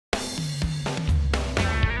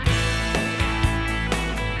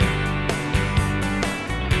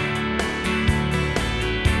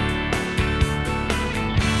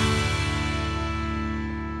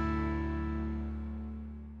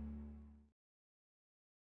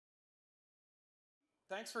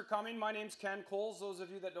Thanks for coming. My name's Ken Coles. Those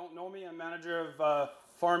of you that don't know me, I'm manager of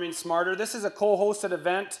Farming Smarter. This is a co-hosted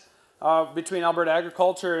event between Alberta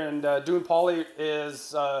Agriculture, and Doon Pauly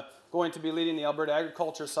is going to be leading the Alberta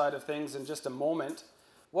Agriculture side of things in just a moment.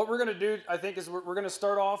 What we're going to do, I think, is we're going to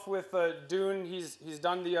start off with Doon. He's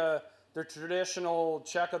done the traditional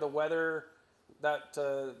check of the weather, that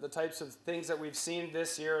the types of things that we've seen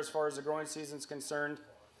this year as far as the growing season is concerned.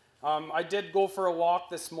 I did go for a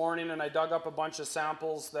walk this morning, and I dug up a bunch of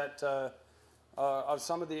samples that of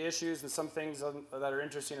some of the issues and some things that are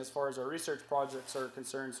interesting as far as our research projects are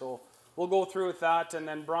concerned. So we'll go through with that, and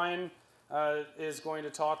then Brian is going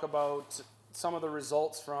to talk about some of the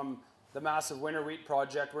results from the massive winter wheat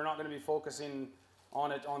project. We're not going to be focusing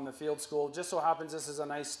on it on the field school. Just so happens this is a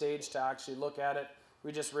nice stage to actually look at it.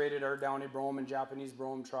 We just rated our Downey Brome and Japanese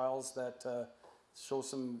Brome trials that show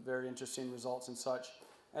some very interesting results and such.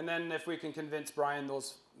 And then if we can convince Brian,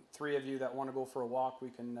 those three of you that want to go for a walk, we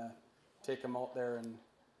can take them out there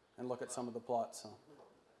and look at some of the plots. So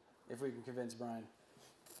if we can convince Brian.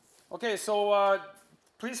 Okay, so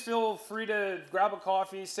please feel free to grab a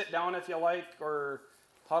coffee, sit down if you like, or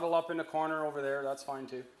huddle up in the corner over there. That's fine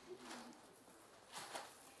too.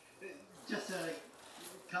 Just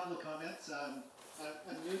a couple of comments. I'm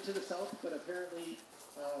new to the South, but apparently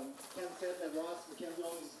Ken said that Ross McKenzie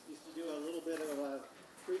always used to do a little bit of a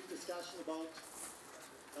brief discussion about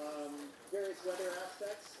various weather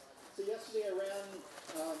aspects. So yesterday I ran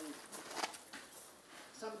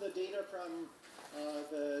some of the data from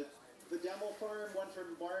the demo farm, one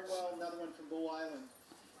from Barnwell, another one from Bow Island.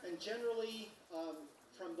 And generally,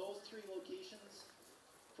 from those three locations,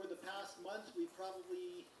 for the past month, we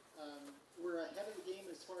probably were ahead of the game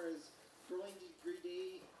as far as growing degree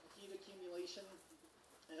day, heat accumulation.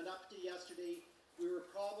 And up to yesterday, we were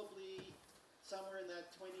probably somewhere in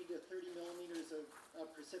that 20 to 30 millimeters of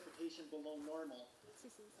precipitation below normal.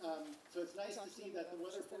 So it's nice to see that the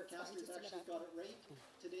weather forecasters actually got it right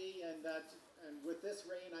today, and with this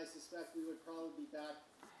rain, I suspect we would probably be back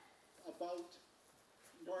about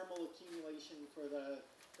normal accumulation for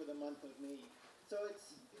the month of May.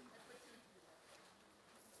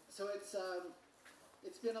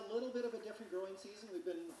 It's been a little bit of a different growing season. We've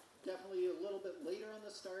been definitely a little bit later on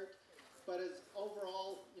the start, but as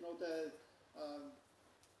overall, you know,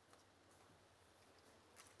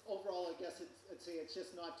 overall, I guess I'd say it's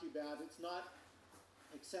just not too bad. It's not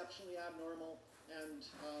exceptionally abnormal, and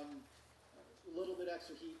a little bit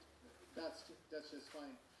extra heat, that's just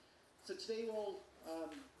fine. So today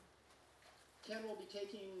Ken will be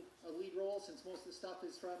taking a lead role since most of the stuff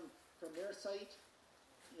is from their site.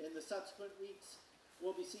 In the subsequent weeks,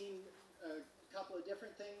 we'll be seeing a couple of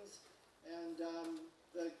different things, and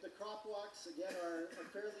the crop walks, again, are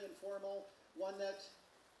fairly informal. One that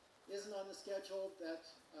isn't on the schedule that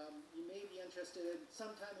you may be interested in,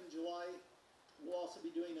 sometime in July, we'll also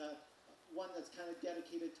be doing one that's kind of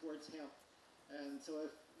dedicated towards hemp. And so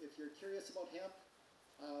if you're curious about hemp,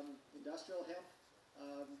 industrial hemp,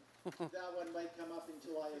 that one might come up in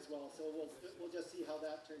July as well. So we'll just see how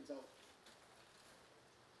that turns out.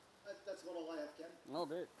 That's what all I have, Ken. Oh,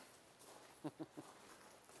 great.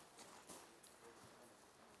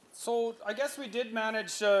 So I guess we did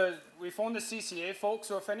manage, we phoned the CCA folks,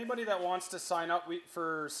 so if anybody that wants to sign up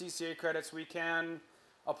for CCA credits, we can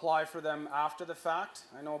apply for them after the fact.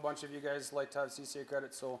 I know a bunch of you guys like to have CCA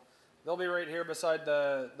credits, so they'll be right here beside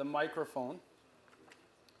the microphone.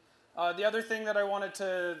 The other thing that I wanted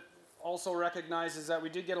to also recognize is that we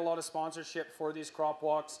did get a lot of sponsorship for these crop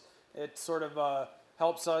walks. It sort of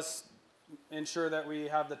helps us ensure that we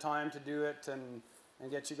have the time to do it and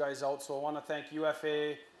get you guys out. So I want to thank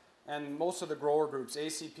UFA and most of the grower groups,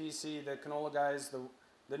 ACPC, the canola guys,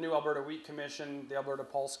 the new Alberta Wheat Commission, the Alberta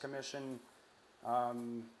Pulse Commission. Did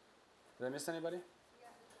I miss anybody?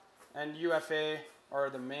 Yeah. And UFA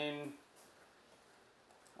are the main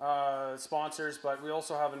sponsors, but we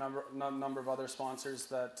also have a number of other sponsors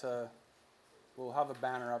that will have a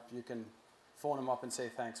banner up. You can phone them up and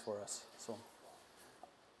say thanks for us. So,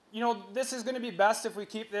 you know, this is going to be best if we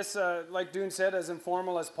keep this, like Doon said, as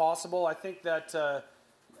informal as possible. I think that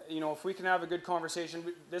you know, if we can have a good conversation,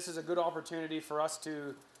 this is a good opportunity for us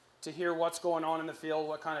to hear what's going on in the field,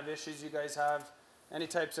 what kind of issues you guys have, any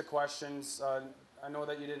types of questions. I know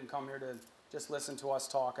that you didn't come here to just listen to us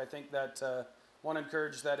talk. I think that want to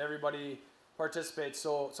encourage that everybody participates.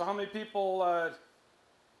 So how many people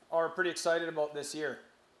are pretty excited about this year?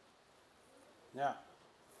 Yeah,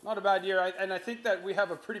 not a bad year. And I think that we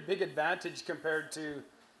have a pretty big advantage compared to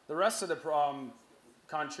the rest of the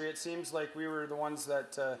country. It seems like we were the ones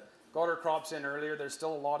that got our crops in earlier. There's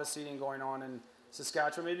still a lot of seeding going on in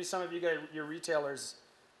Saskatchewan. Maybe some of you guys, your retailers,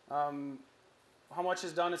 how much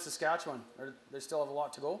is done in Saskatchewan? Or they still have a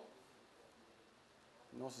lot to go?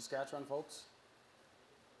 No Saskatchewan folks?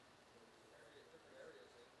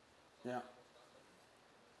 Yeah.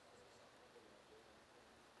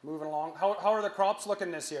 Moving along. How are the crops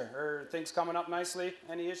looking this year? Are things coming up nicely?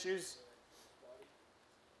 Any issues?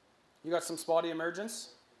 You got some spotty emergence?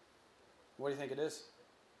 What do you think it is?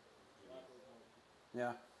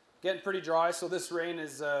 Yeah. Getting pretty dry, so this rain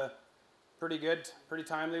is pretty good, pretty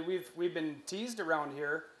timely. We've been teased around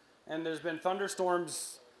here, and there's been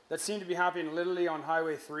thunderstorms that seem to be happening literally on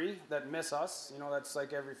Highway 3 that miss us. You know, that's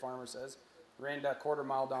like every farmer says. Rained a quarter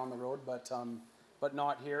mile down the road, but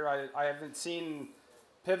not here. I haven't seen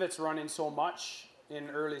pivots running so much in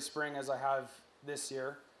early spring as I have this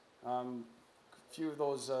year. A few of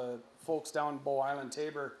those folks down Bow Island,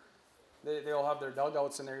 Tabor, they all have their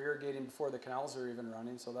dugouts and they're irrigating before the canals are even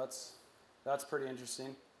running, so that's pretty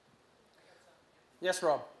interesting. Yes,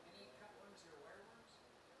 Rob? Any cutworms or wireworms?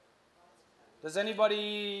 Does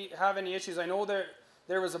anybody have any issues? I know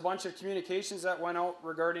there was a bunch of communications that went out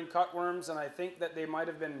regarding cutworms, and I think that they might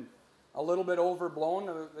have been a little bit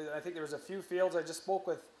overblown. I think there was a few fields. I just spoke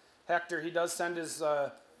with Hector. He does send his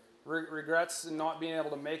regrets in not being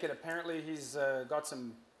able to make it. Apparently he's got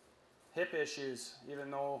some hip issues,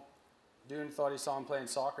 even though Doon thought he saw him playing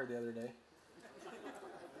soccer the other day.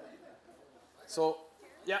 So,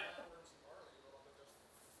 yeah.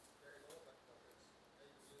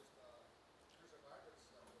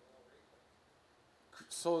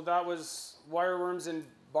 So that was wireworms in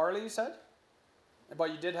barley, you said?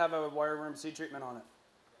 But you did have a wireworm seed treatment on it.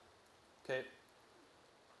 Okay.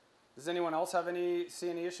 Does anyone else see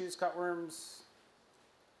any issues? Cutworms?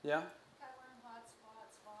 Yeah? Cutworm, hot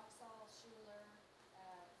spots, Vauxhall, Schuler,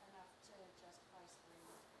 enough to justify spraying.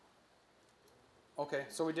 Okay,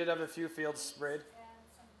 so we did have a few fields sprayed. And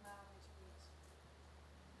some winter weeds.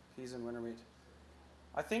 Peas and winter wheat.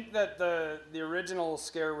 I think that the original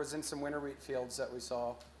scare was in some winter wheat fields that we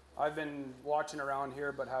saw. I've been watching around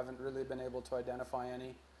here but haven't really been able to identify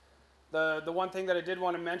any. The one thing that I did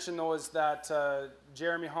want to mention though is that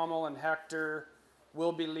Jeremy Hummel and Hector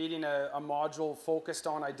will be leading a module focused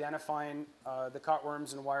on identifying the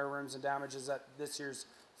cutworms and wireworms and damages at this year's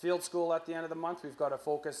field school at the end of the month. We've got a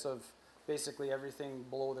focus of basically everything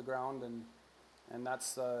below the ground, and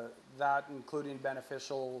that's that including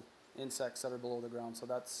beneficial insects that are below the ground. So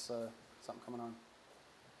that's something coming on.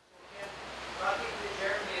 Yeah, talking to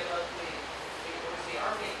Jeremy about the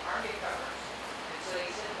army cutworms, and so he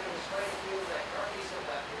said there was quite a few that Army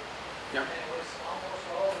selected, Yeah. and it was almost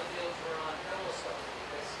all the fields were on kennel stuff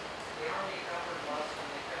because the Army cutworm lots when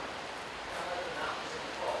they come out of the mountains in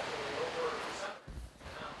the fall, so they go for summer in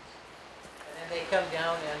the mountains, and then they come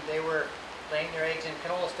down and they were laying their eggs in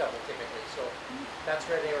canola stubble typically, so that's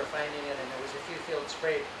where they were finding it, and there was a few fields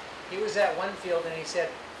sprayed. He was at one field and he said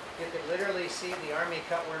you could literally see the Army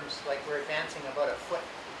cutworms like were advancing about a foot,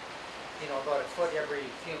 about a foot every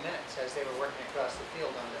few minutes as they were working across the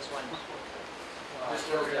field on this one. Just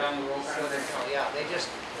working down the road. So yeah, they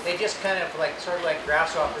just kind of like sort of like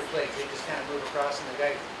grasshopper plagues. They just kind of move across, and the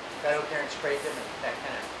guy got out there and sprayed them, and that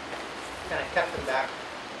kind of kept them back,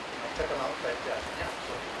 took them out. But yeah.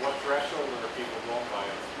 So. What threshold are people going by?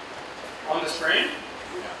 On the spraying?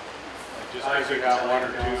 Yeah. Just because you got one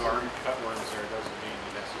or two cutworms there doesn't mean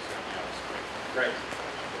you necessarily have a spray. Right.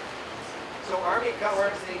 So Army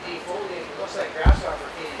cutworms, they defoliate. It looks like grasshopper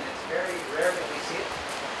feeding. It's very rare that we see it,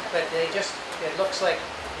 but it looks like,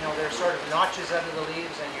 there's sort of notches under the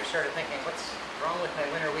leaves, and you're sort of thinking, what's wrong with my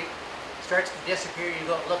winter wheat? It starts to disappear. You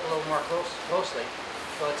go look a little more closely.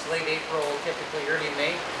 So it's late April, typically early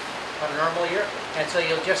May on a normal year, and so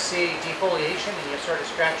you'll just see defoliation, and you sort of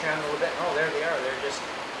scratch around a little bit. Oh, there they are.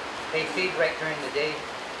 They feed right during the day,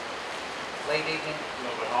 late evening. No,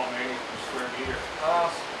 but how many per square meter?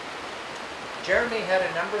 Jeremy had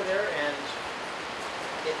a number there, and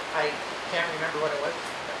I can't remember what it was.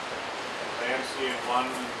 I am seeing 1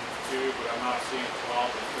 and 2, but I'm not seeing 12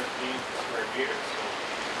 and 15 per square meter. So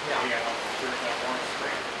yeah, I'm sure that one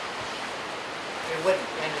spray. It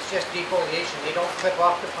wouldn't, and it's just defoliation. They don't clip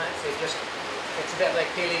off the plants. It's a bit like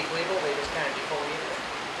tea-leaf weevil. They just kind of defoliate it.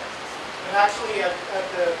 And actually, at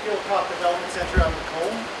the Field Crop Development Center on the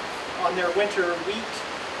Combe, on their winter wheat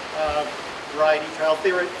variety trials,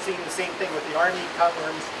 they were seeing the same thing with the Army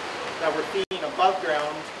cutworms that were feeding above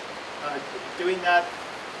ground, doing that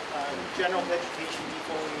general vegetation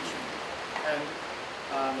defoliation. And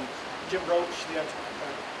Jim Roach, a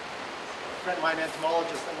friend of mine,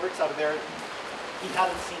 entomologist that works out of there, he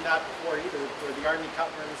hadn't seen that before either, where the Army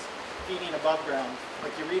cutworms feeding above ground.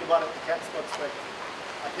 Like you read about it in the textbooks, but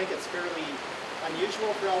I think it's fairly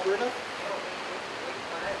unusual for Alberta.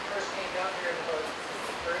 When I I first came down here in about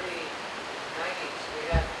early 90s,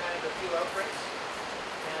 we had kind of a few outbreaks,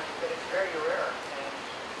 but it's very rare. And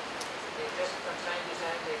they just from time to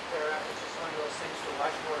time they clear up. It's just one of those things to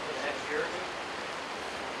watch for the next year or two,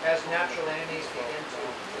 as natural enemies begin to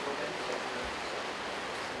move in.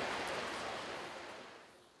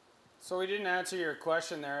 So we didn't answer your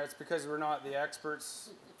question there. It's because we're not the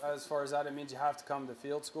experts as far as that. It means you have to come to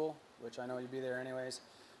field school, which I know you'd be there anyways.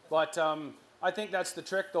 But I think that's the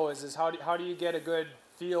trick, though, is how do you get a good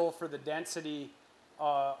feel for the density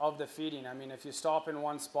of the feeding? I mean, if you stop in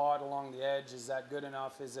one spot along the edge, is that good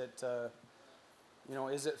enough? Is it,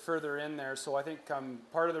 is it further in there? So I think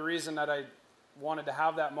part of the reason that I wanted to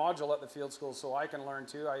have that module at the field school so I can learn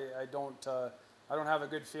too. I don't have a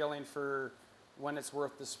good feeling for when it's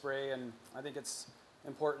worth the spray, and I think it's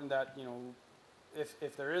important that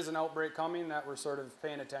if there is an outbreak coming, that we're sort of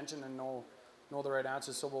paying attention and know the right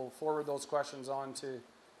answers. So we'll forward those questions on to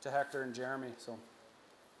Hector and Jeremy. So,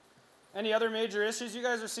 any other major issues you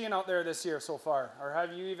guys are seeing out there this year so far, or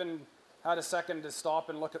have you even had a second to stop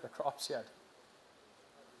and look at the crops yet?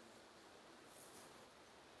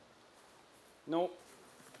 Nope.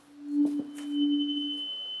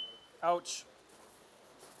 Ouch.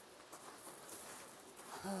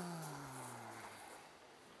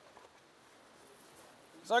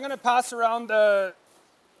 So I'm going to pass around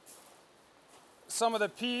some of the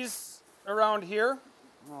peas around here.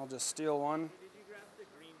 I'll just steal one. Did you grab the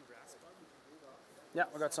green grass bug? Yeah,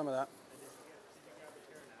 we got some of that. Did you grab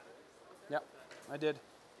a carrot? Yeah, I did.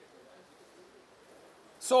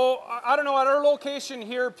 So I don't know, at our location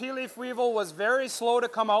here, pea leaf weevil was very slow to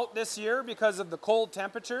come out this year because of the cold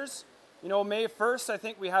temperatures. May 1st, I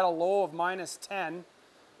think we had a low of -10.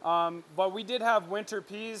 But we did have winter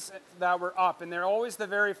peas that were up, and they're always the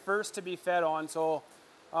very first to be fed on. So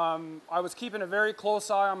I was keeping a very close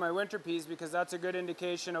eye on my winter peas because that's a good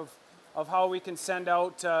indication of how we can send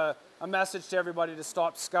out a message to everybody to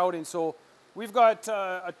stop scouting. So we've got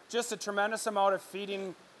just a tremendous amount of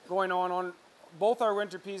feeding going on both our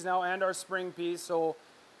winter peas now and our spring peas. So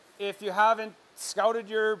if you haven't scouted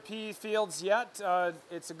your pea fields yet,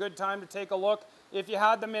 it's a good time to take a look. If you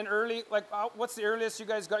had them in early, what's the earliest you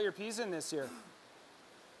guys got your peas in this year?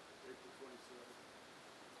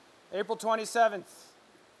 April 27th.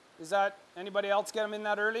 Is that, anybody else get them in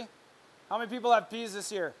that early? How many people have peas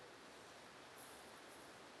this year?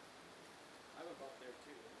 I'm about there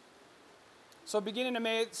too. So beginning of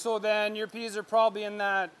May, so then your peas are probably in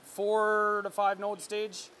that 4 to 5 node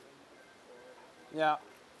stage? Yeah.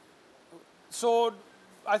 So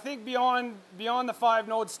I think beyond the 5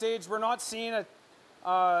 node stage, we're not seeing it.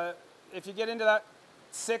 If you get into that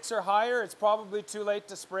 6 or higher, it's probably too late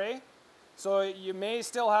to spray. So you may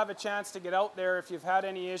still have a chance to get out there if you've had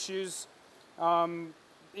any issues.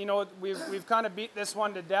 We've kind of beat this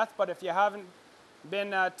one to death, but if you haven't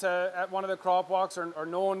been at one of the crop walks or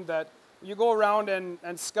known that, you go around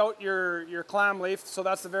and scout your clam leaf. So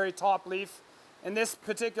that's the very top leaf. In this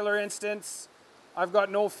particular instance, I've got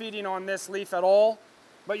no feeding on this leaf at all.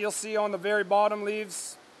 But you'll see on the very bottom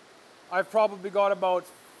leaves, I've probably got about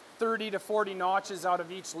 30 to 40 notches out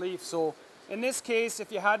of each leaf. So in this case,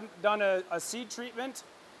 if you hadn't done a seed treatment,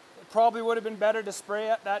 it probably would have been better to spray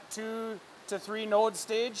at that 2 to 3 node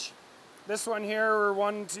stage. This one here, we're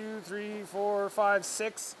 1, 2, 3, 4, 5,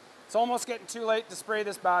 6. It's almost getting too late to spray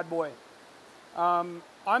this bad boy. I'm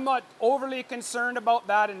not overly concerned about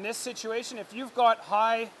that in this situation. If you've got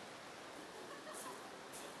high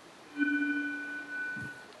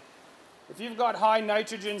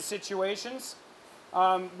nitrogen situations,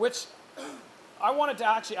 which I wanted to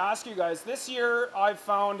actually ask you guys, this year I've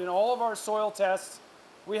found in all of our soil tests,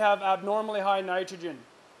 we have abnormally high nitrogen.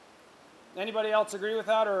 Anybody else agree with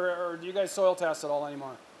that, or do you guys soil test at all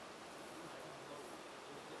anymore?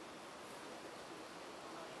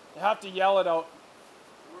 You have to yell it out.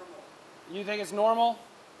 You think it's normal?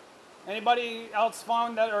 Anybody else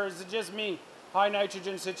found that, or is it just me? High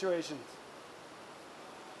nitrogen situations?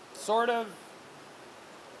 Sort of.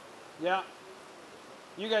 Yeah.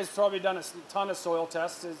 You guys probably done a ton of soil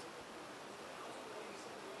tests.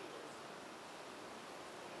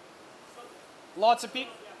 Lots of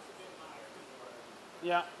people.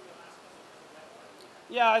 Yeah.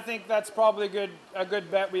 Yeah, I think that's probably a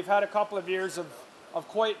good bet. We've had a couple of years of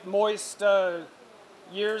quite moist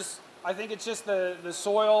years. I think it's just the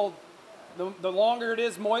soil. The longer it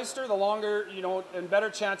is moister, the longer, and better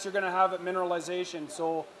chance you're going to have at mineralization.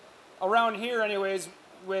 So around here anyways,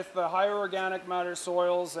 with the higher organic matter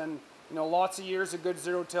soils and lots of years of good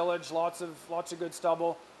zero tillage, lots of good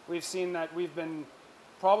stubble, we've seen that we've been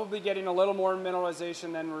probably getting a little more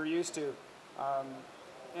mineralization than we're used to.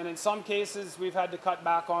 and in some cases we've had to cut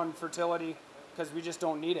back on fertility because we just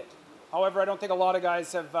don't need it. However, I don't think a lot of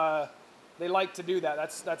guys have, they like to do that.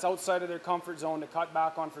 That's outside of their comfort zone to cut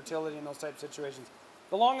back on fertility in those type of situations.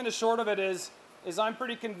 The long and the short of it is I'm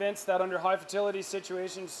pretty convinced that under high fertility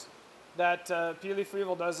situations that pea leaf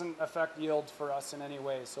weevil doesn't affect yield for us in any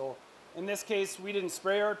way. So in this case, we didn't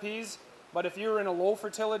spray our peas, but if you're in a low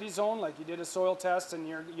fertility zone, like you did a soil test and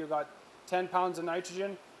you got 10 pounds of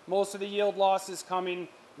nitrogen, most of the yield loss is coming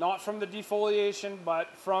not from the defoliation, but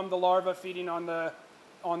from the larva feeding on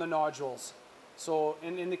the nodules. So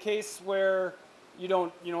in the case where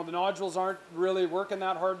the nodules aren't really working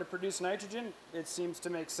that hard to produce nitrogen, it seems to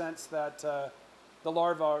make sense that the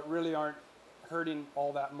larvae really aren't hurting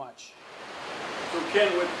all that much. So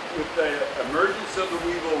Ken, with the emergence of the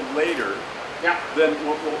weevil later than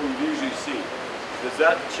what we usually see, does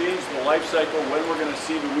that change the life cycle when we're going to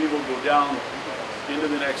see the weevil go down into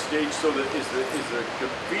the next stage? So that is the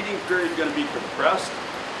feeding period going to be compressed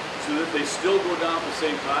so that they still go down at the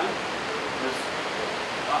same time?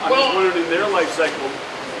 I'm just wondering in their life cycle,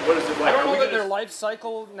 what is it like? I don't know that their life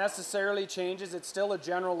cycle necessarily changes. It's still a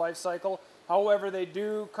general life cycle. However, they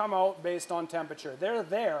do come out based on temperature. They're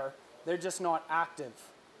there, they're just not active.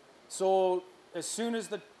 So as soon as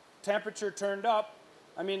the temperature turned up,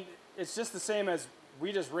 I mean, it's just the same as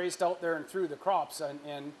we just raced out there and threw the crops,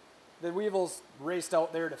 and the weevils raced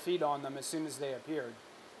out there to feed on them as soon as they appeared.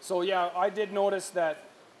 So yeah, I did notice that,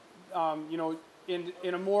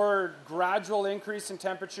 in a more gradual increase in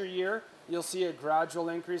temperature year, you'll see a gradual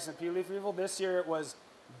increase in pea leaf weevil. This year it was,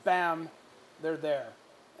 bam, they're there.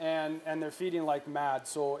 And they're feeding like mad.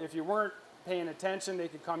 So if you weren't paying attention, they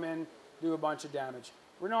could come in, do a bunch of damage.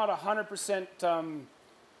 We're not 100%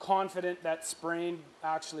 confident that spraying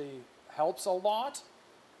actually helps a lot,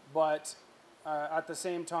 but at the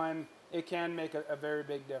same time, it can make a very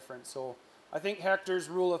big difference. So I think Hector's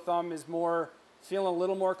rule of thumb is more feeling a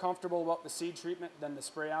little more comfortable about the seed treatment than the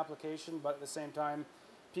spray application, but at the same time,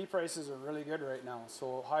 pea prices are really good right now.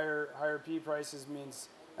 So higher pea prices means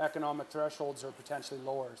economic thresholds are potentially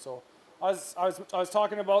lower. So I was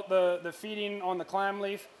talking about the feeding on the clam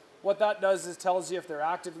leaf. What that does is tells you if they're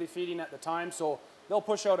actively feeding at the time. So they'll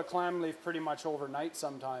push out a clam leaf pretty much overnight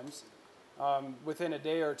sometimes, within a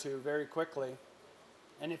day or two, very quickly.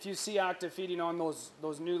 And if you see active feeding on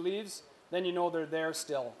those new leaves, then you know they're there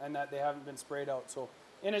still and that they haven't been sprayed out. So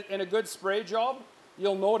in a good spray job,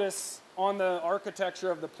 you'll notice on the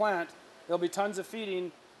architecture of the plant, there'll be tons of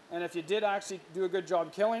feeding, and if you did actually do a good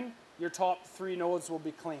job killing, your top 3 nodes will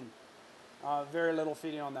be clean. Very little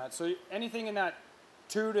feeding on that. So anything in that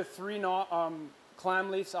 2 to 3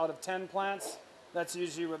 clam leaves out of 10 plants, that's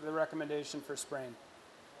usually what the recommendation for spraying.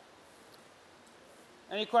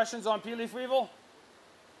 Any questions on pea leaf weevil?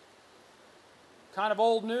 Kind of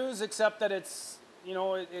old news, except that it's,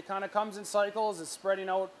 it kind of comes in cycles. It's spreading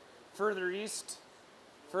out further east,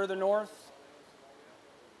 further north.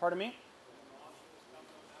 Pardon me?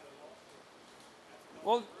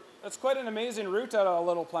 Well, it's quite an amazing root out of a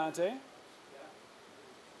little plant, eh?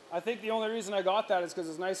 I think the only reason I got that is because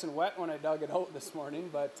it's nice and wet when I dug it out this morning,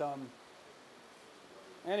 but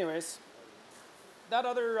anyways. That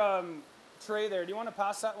other tray there, do you want to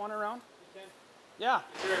pass that one around? Yeah.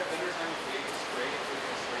 Is there a better time of day to spray if you're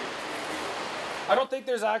going to spray? I don't think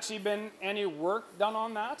there's actually been any work done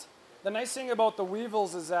on that. The nice thing about the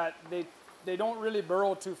weevils is that they don't really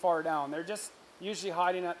burrow too far down. They're just usually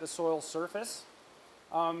hiding at the soil surface.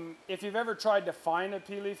 If you've ever tried to find a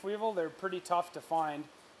pea leaf weevil, they're pretty tough to find.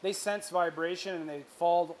 They sense vibration and they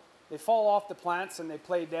fall off the plants and they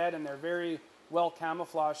play dead, and they're very well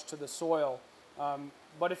camouflaged to the soil.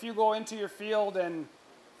 But if you go into your field and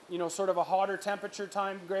sort of a hotter temperature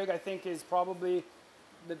time, Greg, I think is probably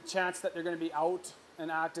the chance that they're going to be out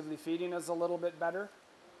and actively feeding is a little bit better.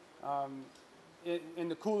 In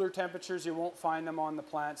the cooler temperatures, you won't find them on the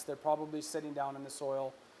plants. They're probably sitting down in the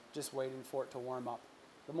soil, just waiting for it to warm up.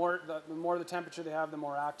 The more the temperature they have, the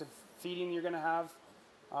more active feeding you're going to have.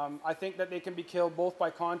 I think that they can be killed both by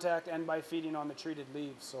contact and by feeding on the treated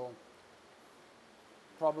leaves. So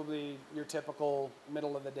probably your typical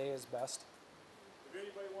middle of the day is best. If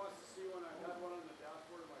anybody wants to see one, I had one on the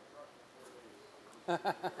dashboard of my truck for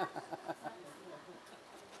 4 days.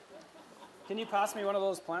 Can you pass me one of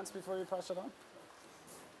those plants before you pass it on?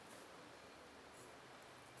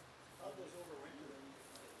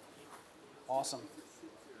 Awesome.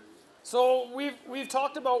 So we've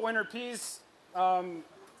talked about winter peas.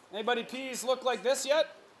 Anybody peas look like this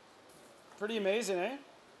yet? Pretty amazing, eh?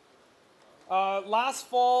 Last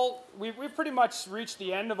fall, we've pretty much reached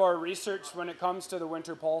the end of our research when it comes to the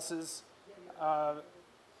winter pulses.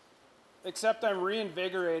 except I'm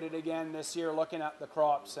reinvigorated again this year looking at the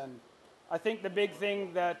crops. And I think the big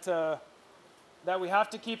thing that that we have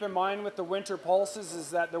to keep in mind with the winter pulses is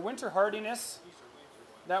that the winter hardiness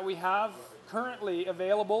that we have currently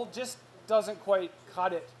available just doesn't quite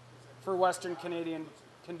cut it for Western Canadian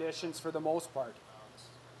conditions for the most part.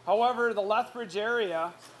 However, the Lethbridge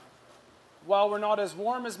area, while we're not as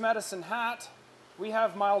warm as Medicine Hat, we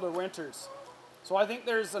have milder winters. So I think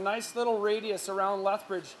there's a nice little radius around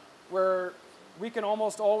Lethbridge where we can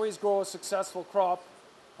almost always grow a successful crop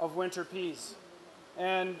of winter peas.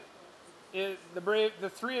 And the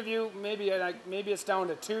three of you, maybe it's down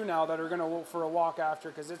to 2 now that are going to go for a walk after,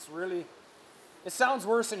 because it sounds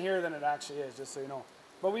worse in here than it actually is, just so you know.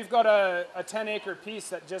 But we've got a 10-acre piece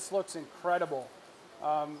that just looks incredible.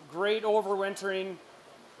 Great overwintering.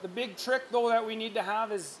 The big trick, though, that we need to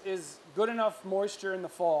have is good enough moisture in the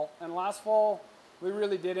fall. And last fall, we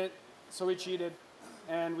really didn't, so we cheated.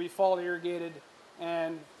 And we fall irrigated,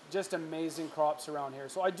 and just amazing crops around here.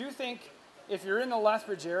 So I do think if you're in the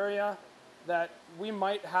Lethbridge area, that we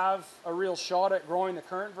might have a real shot at growing the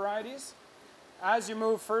current varieties. As you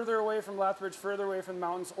move further away from Lethbridge, further away from the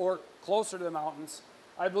mountains, or closer to the mountains,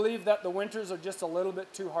 I believe that the winters are just a little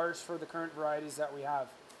bit too harsh for the current varieties that we have.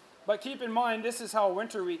 But keep in mind, this is how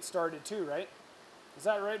winter wheat started too, right? Is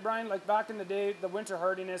that right, Brian? Like back in the day, the winter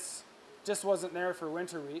hardiness just wasn't there for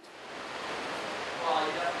winter wheat. Well,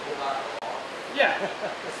 you have to go back a lot. Yeah.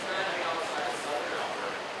 Standing outside of Southern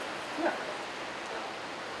Alberta. Yeah.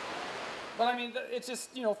 But I mean, it's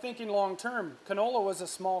just, you know, thinking long term. Canola was a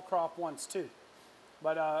small crop once too.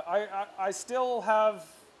 But I still have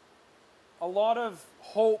a lot of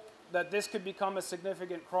hope that this could become a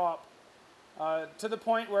significant crop, to the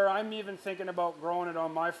point where I'm even thinking about growing it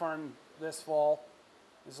on my farm this fall,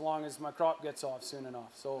 as long as my crop gets off soon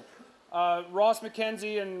enough. So Ross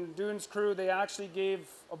McKenzie and Doon's crew, they actually gave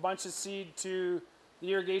a bunch of seed to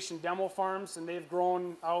the irrigation demo farms, and they've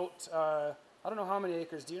grown out, I don't know how many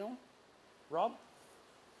acres, do you know? Rob?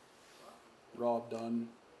 Rob Dunn.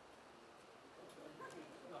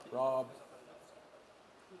 Rob.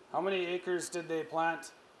 How many acres did they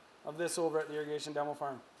plant of this over at the irrigation demo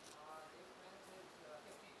farm?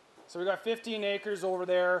 So we got 15 acres over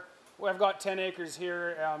there. I've got 10 acres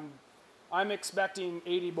here. I'm expecting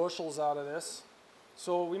 80 bushels out of this.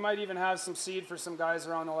 So we might even have some seed for some guys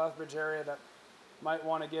around the Lethbridge area that might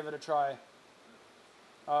want to give it a try.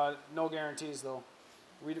 No guarantees though.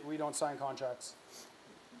 We don't sign contracts.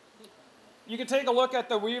 You can take a look at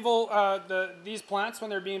the weevil, these plants when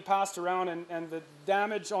they're being passed around, and the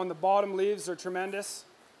damage on the bottom leaves are tremendous.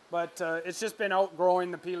 But it's just been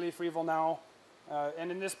outgrowing the pea leaf weevil now.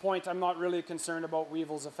 And in this point, I'm not really concerned about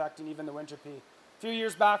weevils affecting even the winter pea. A few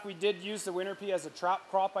years back, we did use the winter pea as a trap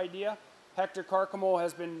crop idea. Hector Carcamo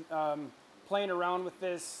has been playing around with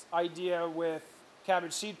this idea with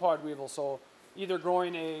cabbage seed pod weevil. So either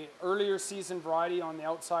growing a earlier season variety on the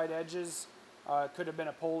outside edges, could have been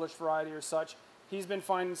a Polish variety or such. He's been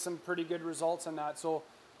finding some pretty good results on that. So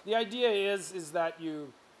the idea is that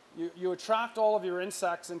you attract all of your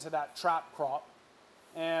insects into that trap crop,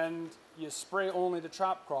 and you spray only the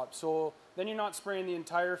trap crop. So then you're not spraying the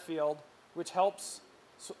entire field, which helps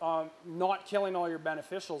not killing all your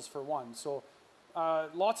beneficials for one. So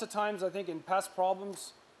lots of times I think in pest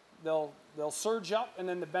problems, they'll surge up, and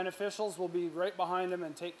then the beneficials will be right behind them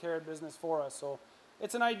and take care of business for us. So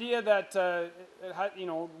it's an idea that you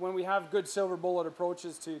know, when we have good silver bullet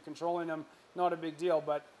approaches to controlling them, not a big deal.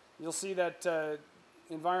 But you'll see that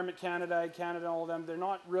Environment Canada, all of them, they're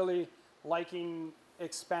not really liking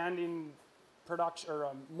expanding production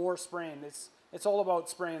or more spraying. It's all about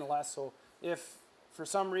spraying less. So if for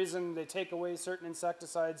some reason they take away certain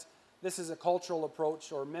insecticides, this is a cultural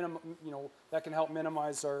approach, or that can help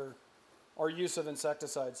minimize our use of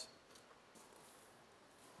insecticides.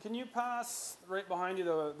 Can you pass right behind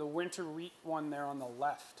you the winter wheat one there on the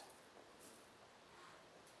left?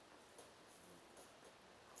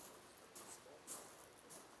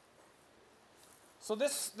 So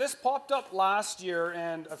this popped up last year,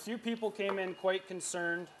 and a few people came in quite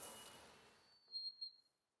concerned.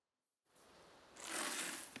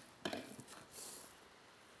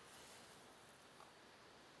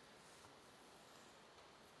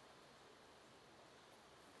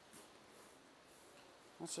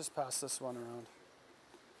 Let's just pass this one around.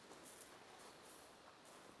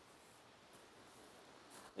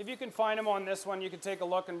 If you can find them on this one, you can take a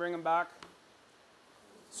look and bring them back.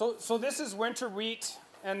 So this is winter wheat,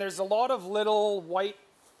 and there's a lot of little white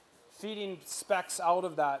feeding specks out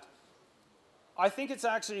of that. I think it's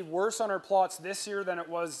actually worse on our plots this year than it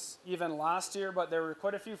was even last year, but there were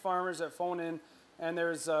quite a few farmers that phoned in, and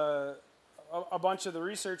there's a bunch of the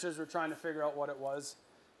researchers were trying to figure out what it was,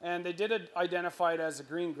 and they did identify it as a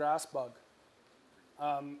green grass bug.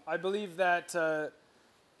 I believe that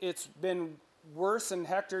it's been worse, and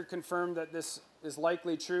Hector confirmed that this is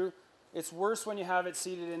likely true. It's worse when you have it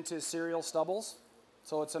seeded into cereal stubbles.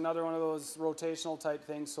 So it's another one of those rotational type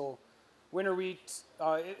things. So winter wheat,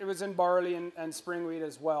 it was in barley and spring wheat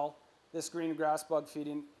as well, this green grass bug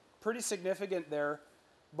feeding. Pretty significant there,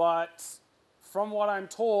 but from what I'm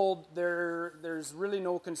told, there's really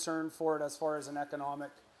no concern for it as far as an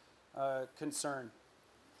economic concern.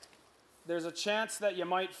 There's a chance that you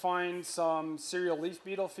might find some cereal leaf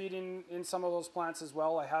beetle feeding in some of those plants as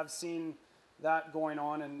well. I have seen that going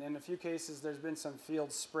on, and in a few cases there's been some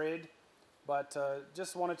fields sprayed, but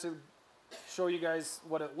just wanted to show you guys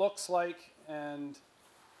what it looks like and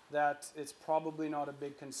that it's probably not a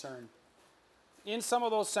big concern. In some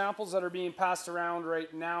of those samples that are being passed around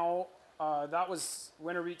right now, that was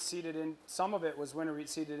winter wheat seeded in, some of it was winter wheat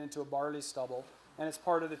seeded into a barley stubble, and it's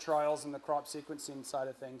part of the trials and the crop sequencing side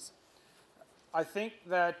of things. I think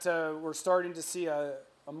that we're starting to see a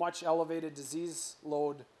much elevated disease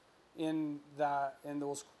load in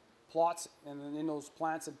those plots and in those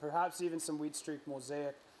plants, and perhaps even some wheat streak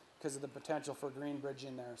mosaic because of the potential for green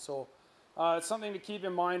bridging there. So it's something to keep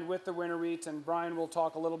in mind with the winter wheat, and Brian will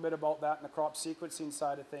talk a little bit about that in the crop sequencing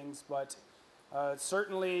side of things. But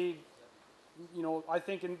certainly, you know, I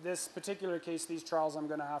think in this particular case, these trials I'm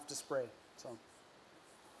going to have to spray. So,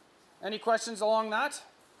 any questions along that?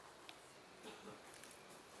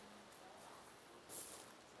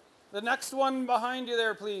 The next one behind you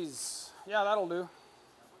there, please. Yeah, that'll do.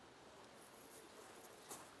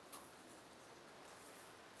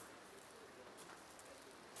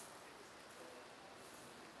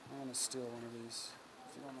 I want to steal one of these,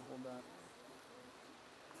 if you want to hold that.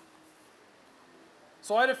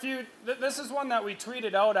 So I had a few, this is one that we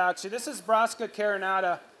tweeted out actually. This is Brassica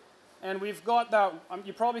carinata, and we've got that,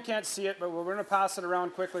 you probably can't see it, but we're going to pass it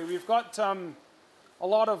around quickly. We've got a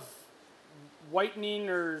lot of whitening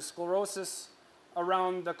or sclerosis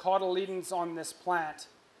around the cotyledons on this plant.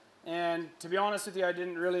 And to be honest with you, I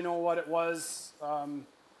didn't really know what it was.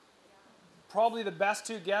 Probably the best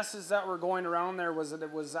two guesses that were going around there was that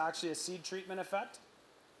it was actually a seed treatment effect.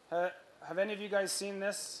 Have any of you guys seen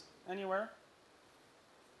this anywhere?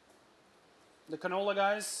 The canola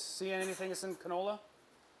guys, see anything that's in canola?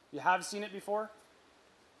 You have seen it before?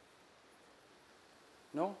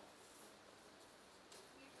 No?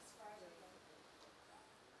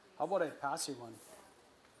 How about I pass you one?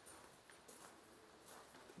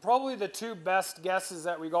 Probably the two best guesses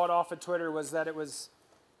that we got off of Twitter was that it was,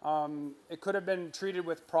 it could have been treated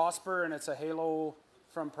with Prosper, and it's a halo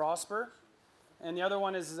from Prosper. And the other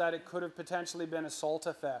one is that it could have potentially been a salt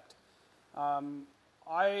effect. I'm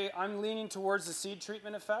leaning towards the seed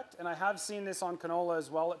treatment effect, and I have seen this on canola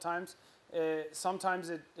as well at times.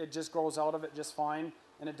 Sometimes it just grows out of it just fine,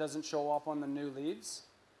 and it doesn't show up on the new leaves.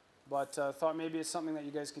 But thought maybe it's something that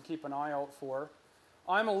you guys can keep an eye out for.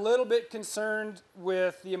 I'm a little bit concerned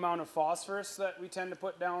with the amount of phosphorus that we tend to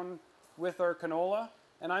put down with our canola.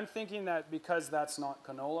 And I'm thinking that because that's not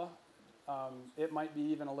canola, it might be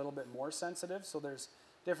even a little bit more sensitive. So there's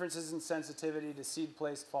differences in sensitivity to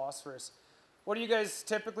seed-placed phosphorus. What do you guys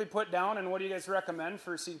typically put down, and what do you guys recommend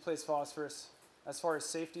for seed-placed phosphorus as far as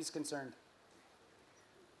safety is concerned?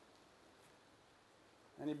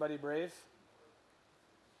 Anybody brave?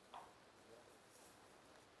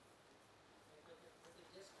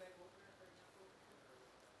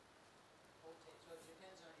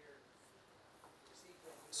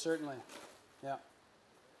 Certainly, yeah.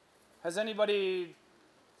 Has anybody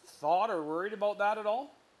thought or worried about that at all?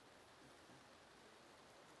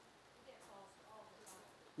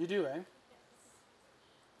 You do, eh?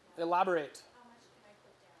 Elaborate. How much can I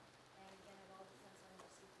put down? And again, it all depends on your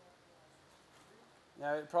seed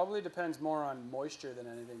fertilizer. Yeah, it probably depends more on moisture than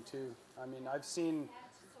anything too. I mean, I've seen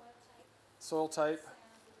soil type.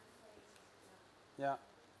 Yeah.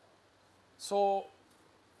 So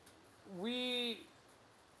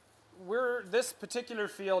this particular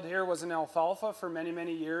field here was an alfalfa for many,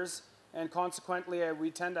 many years, and consequently we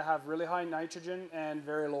tend to have really high nitrogen and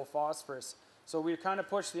very low phosphorus. So we kind of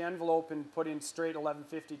pushed the envelope and put in straight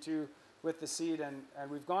 1152 with the seed, and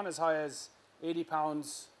we've gone as high as 80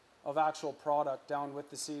 pounds of actual product down with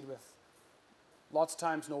the seed with lots of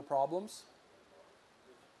times no problems.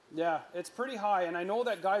 Yeah, it's pretty high, and I know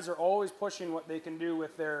that guys are always pushing what they can do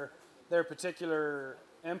with their particular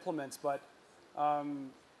implements, but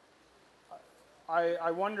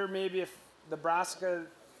I wonder maybe if the Brassica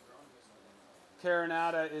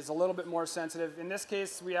carinata is a little bit more sensitive. In this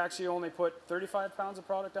case, we actually only put 35 pounds of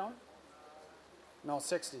product down? No,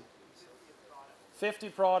 60. 50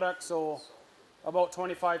 products, so about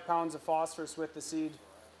 25 pounds of phosphorus with the seed.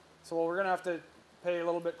 So we're going to have to pay a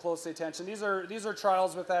little bit close attention. These are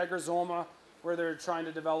trials with Agrizoma where they're trying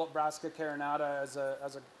to develop Brassica carinata as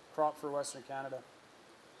a crop for Western Canada.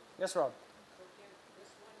 Yes, Rob? So Ken, this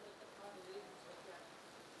one with the front leaves with that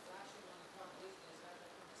flashing on the front leaf, is that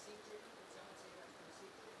from seed treatment? Did someone say that's from seed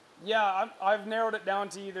treatment? Yeah, I've narrowed it down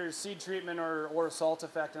to either seed treatment or salt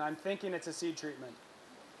effect, and I'm thinking it's a seed treatment.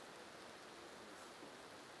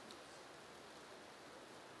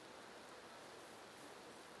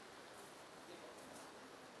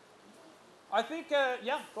 I think,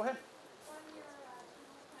 yeah, go ahead. On your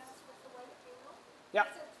plants with the white halo? Yeah. Is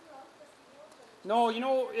it throughout the field? No, you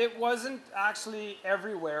know, it wasn't actually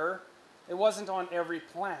everywhere. It wasn't on every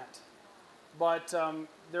plant, but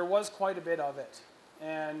there was quite a bit of it.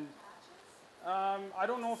 And I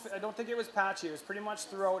don't think it was patchy. It was pretty much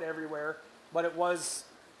throughout everywhere, but it was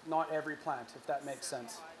not every plant, if that makes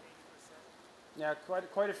sense. Yeah,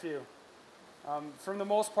 quite a few. From the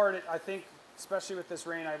most part, I think, especially with this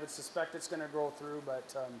rain, I would suspect it's going to grow through,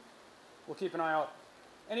 but we'll keep an eye out.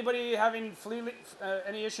 Anybody having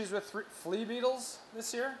any issues with flea beetles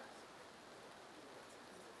this year?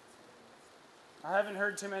 I haven't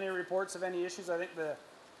heard too many reports of any issues. I think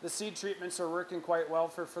the seed treatments are working quite well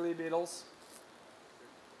for flea beetles.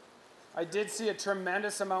 I did see a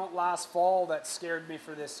tremendous amount last fall that scared me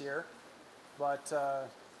for this year, but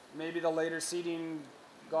maybe the later seeding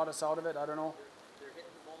got us out of it. I don't know.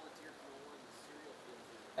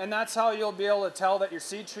 And that's how you'll be able to tell that your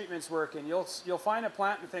seed treatment's working. You'll find a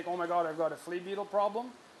plant and think, oh my God, I've got a flea beetle problem.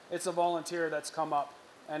 It's a volunteer that's come up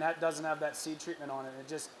and doesn't have that seed treatment on it. It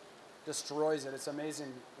just destroys it. It's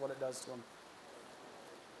amazing what it does to them.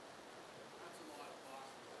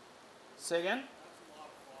 Say again?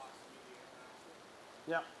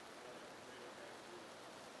 Yeah.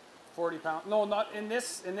 40 pounds. No, not in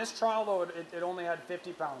this trial though. It only had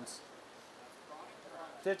 50 pounds.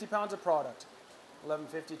 50 pounds of product.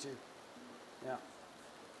 1152. Yeah.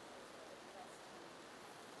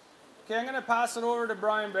 Okay, I'm going to pass it over to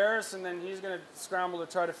Brian Beres, and then he's going to scramble to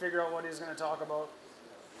try to figure out what he's going to talk about.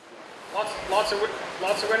 Lots of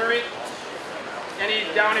winter wheat. Any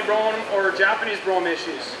Downey Brome or Japanese Brome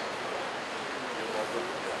issues?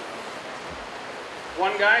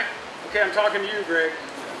 One guy? Okay, I'm talking to you, Greg.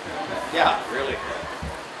 Yeah, really.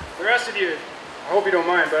 The rest of you, I hope you don't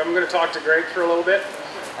mind, but I'm going to talk to Greg for a little bit.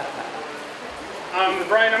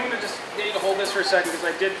 Brian, I'm going to just get you to hold this for a second because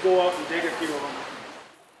I did go out and dig a few of them.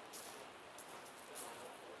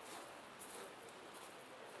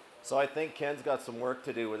 So I think Ken's got some work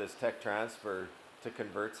to do with his tech transfer to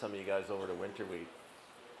convert some of you guys over to winter wheat.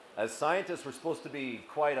 As scientists, we're supposed to be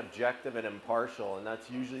quite objective and impartial, and that's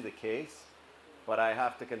usually the case. But I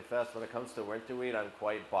have to confess, when it comes to winter wheat, I'm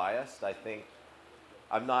quite biased. I think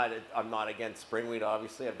I'm not against spring wheat,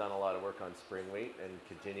 obviously. I've done a lot of work on spring wheat and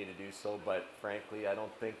continue to do so, but frankly, I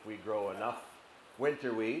don't think we grow enough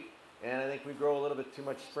winter wheat, and I think we grow a little bit too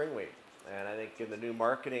much spring wheat. And I think in the new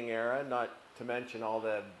marketing era, not to mention all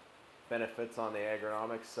the benefits on the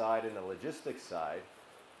agronomic side and the logistics side,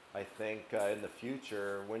 I think in the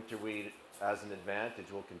future, winter wheat as an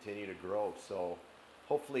advantage will continue to grow. So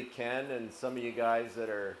hopefully Ken and some of you guys that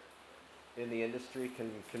are in the industry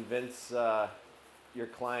can convince your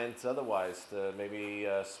clients otherwise to maybe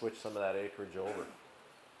switch some of that acreage over.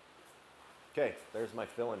 Okay, there's my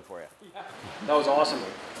fill-in for you. Yeah. That was awesome.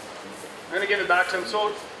 I'm going to give it back to him.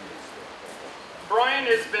 So Brian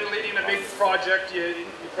has been leading a big project. You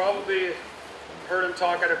probably heard him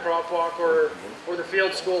talk at a crop walk or the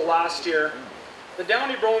field school last year. The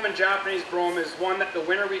Downey Brome and Japanese Brome is one that the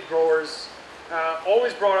winter wheat growers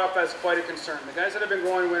always brought up as quite a concern. The guys that have been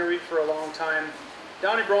growing winter wheat for a long time,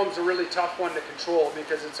 Downey Brome's a really tough one to control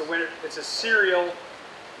because it's a cereal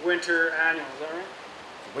winter annual. Is that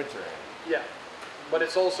right? Winter annual. Yeah, but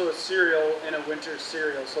it's also a cereal in a winter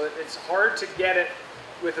cereal, so it's hard to get it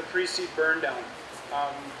with a pre-seed burn down.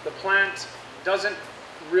 The plant doesn't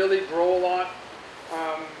really grow a lot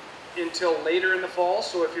until later in the fall,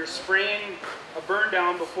 so if you're spraying a burn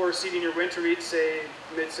down before seeding your winter wheat, say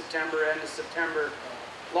mid-September, end of September,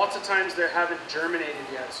 lots of times they haven't germinated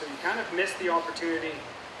yet, so you kind of miss the opportunity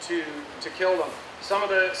to kill them. Some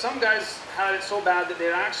guys had it so bad that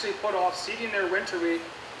they'd actually put off seeding their winter wheat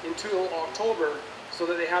until October so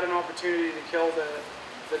that they had an opportunity to kill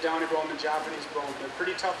the Downey Brome and Japanese Brome. They're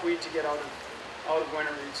pretty tough wheat to get out of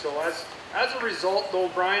winter wheat. So as a result, though,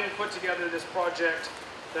 Brian put together this project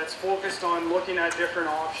that's focused on looking at different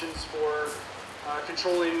options for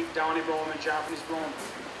controlling Downey Brome and Japanese Brome.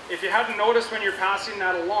 If you hadn't noticed when you're passing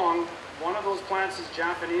that along, one of those plants is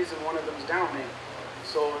Japanese and one of them is Downey.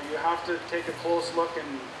 So you have to take a close look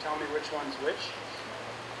and tell me which one's which.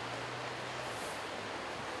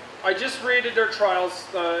 I just rated their trials.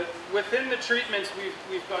 Within the treatments,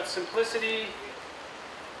 we've got Simplicity,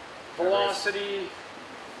 Velocity,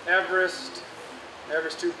 Everest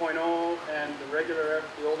 2.0, and the regular,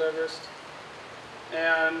 the old Everest,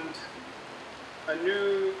 and a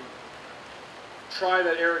new try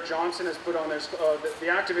that Eric Johnson has put on there. The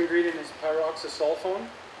active ingredient is pyroxasulfone,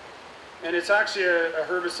 and it's actually a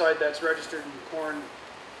herbicide that's registered in corn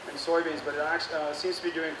and soybeans, but it actually seems to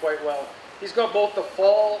be doing quite well. He's got both a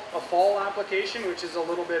fall application, which is a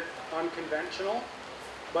little bit unconventional,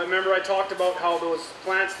 but remember I talked about how those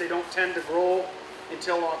plants, they don't tend to grow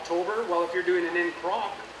until October. Well, if you're doing an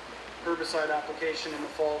in-crop herbicide application in the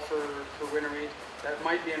fall for winter wheat, that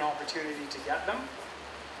might be an opportunity to get them.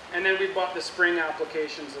 And then we've got the spring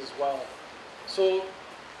applications as well. So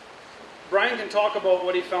Brian can talk about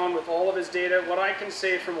what he found with all of his data. What I can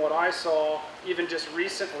say from what I saw, even just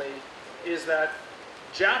recently, is that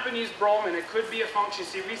Japanese brome, and it could be a function,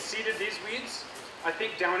 see we seeded these weeds, I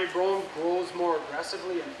think Downey brome grows more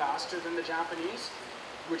aggressively and faster than the Japanese,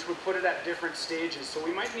 which would put it at different stages. So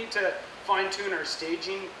we might need to fine tune our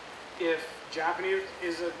staging if Japanese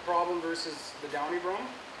is a problem versus the Downey brome.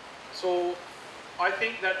 So I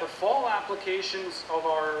think that the fall applications of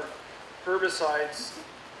our herbicides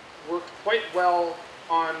worked quite well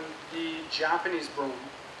on the Japanese brome,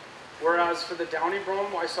 whereas for the Downey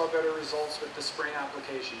brome, I saw better results with the spring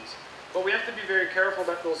applications. But we have to be very careful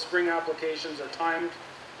that those spring applications are timed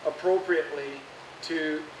appropriately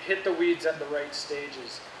to hit the weeds at the right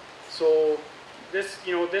stages. So this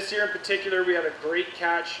year in particular, we had a great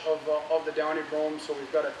catch of the Downey brome, so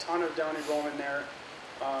we've got a ton of Downey brome in there,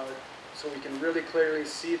 so we can really clearly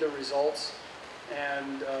see the results.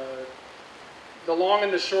 And the long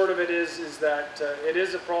and the short of it is that it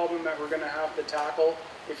is a problem that we're going to have to tackle.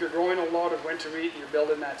 If you're growing a lot of winter wheat and you're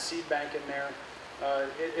building that seed bank in there,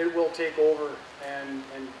 it will take over, and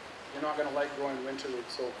you're not going to like growing winter wheat.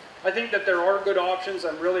 So I think that there are good options.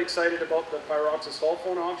 I'm really excited about the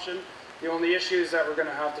pyroxasulfone option. The only issue is that we're going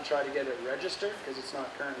to have to try to get it registered because it's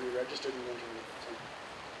not currently registered in winter wheat. So,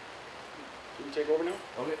 can you take over now?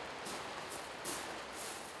 Okay.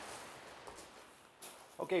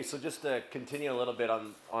 Okay, so just to continue a little bit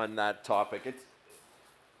on that topic,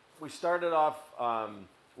 we started off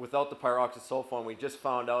without the pyroxasulfone. We just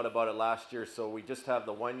found out about it last year, so we just have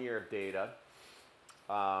the 1 year of data.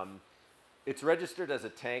 It's registered as a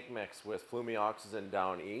tank mix with flumioxazin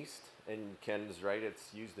down east, and Ken is right,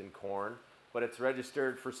 it's used in corn, but it's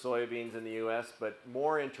registered for soybeans in the US, but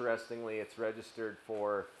more interestingly, it's registered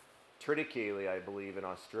for triticale, I believe, in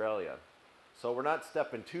Australia. So we're not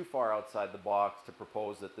stepping too far outside the box to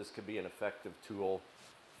propose that this could be an effective tool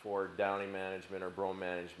for downy management or brome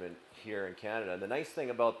management here in Canada. And the nice thing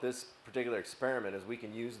about this particular experiment is we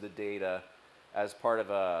can use the data as part of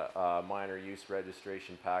a minor use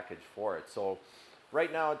registration package for it. So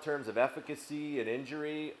right now in terms of efficacy and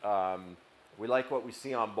injury, we like what we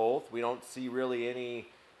see on both. We don't see really any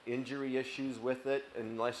injury issues with it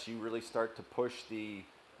unless you really start to push the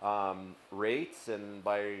rates, and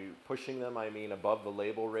by pushing them I mean above the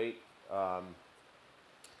label rate.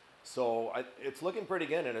 So it's looking pretty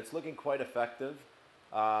good, and it's looking quite effective.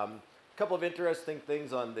 A couple of interesting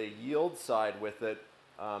things on the yield side with it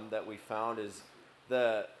that we found is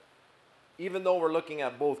even though we're looking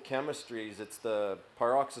at both chemistries, it's the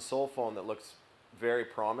pyroxasulfone that looks very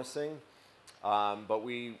promising. But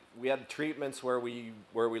we had treatments where we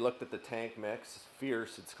looked at the tank mix,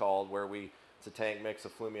 Fierce it's called, where it's a tank mix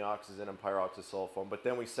of flumioxazin and pyroxasulfone, but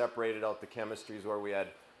then we separated out the chemistries where we had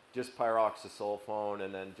just pyroxasulfone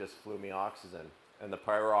and then just flumioxazin, and the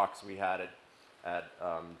pyrox we had it at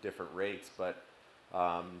different rates, but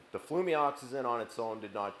the flumioxazin on its own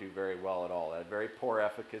did not do very well at all. It had very poor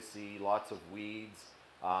efficacy, lots of weeds.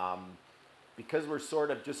 Because we're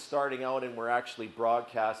sort of just starting out and we're actually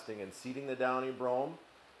broadcasting and seeding the Downey brome,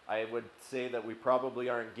 I would say that we probably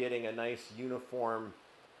aren't getting a nice uniform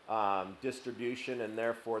distribution, and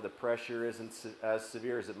therefore the pressure isn't as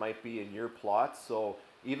severe as it might be in your plots. So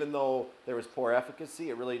even though there was poor efficacy,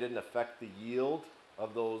 it really didn't affect the yield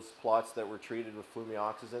of those plots that were treated with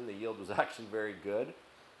flumioxazin. The yield was actually very good,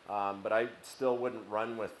 but I still wouldn't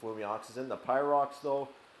run with flumioxazin. The pyrox though,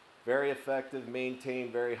 very effective,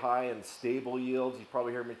 maintained very high and stable yields. You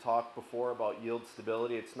probably heard me talk before about yield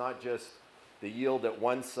stability. It's not just the yield at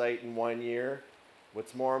one site in 1 year.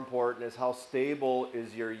 What's more important is how stable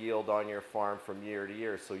is your yield on your farm from year to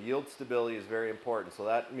year. So yield stability is very important. So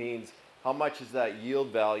that means how much is that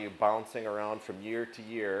yield value bouncing around from year to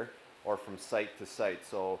year or from site to site.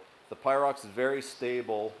 So the pyrox is very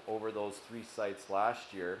stable over those 3 sites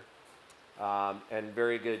last year, and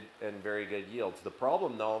very good yields. The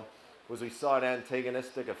problem though was we saw an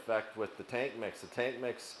antagonistic effect with the tank mix. The tank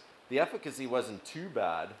mix, the efficacy wasn't too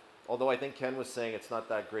bad, although I think Ken was saying it's not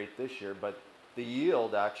that great this year, but the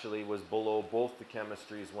yield actually was below both the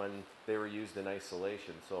chemistries when they were used in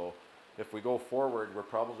isolation. So if we go forward, we're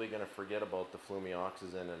probably going to forget about the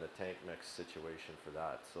flumioxazin and the tank mix situation for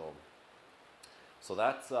that. So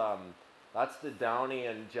that's the Downey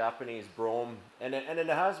and Japanese brome, and it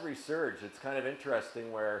has resurged. It's kind of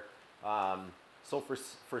interesting where, so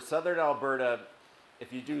for southern Alberta,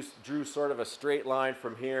 if you drew sort of a straight line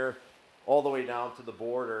from here all the way down to the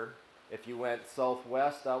border, if you went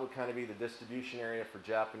southwest, that would kind of be the distribution area for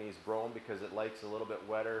Japanese brome because it likes a little bit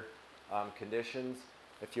wetter conditions.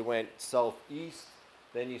 If you went southeast,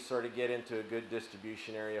 then you sort of get into a good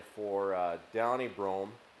distribution area for Downey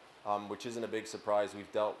brome, which isn't a big surprise.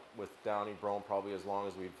 We've dealt with Downey brome probably as long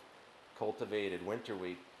as we've cultivated winter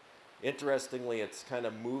wheat. Interestingly, it's kind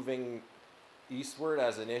of moving eastward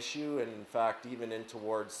as an issue, and in fact, even in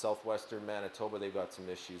towards southwestern Manitoba, they've got some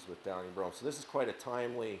issues with Downey brome. So this is quite a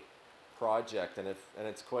timely project, and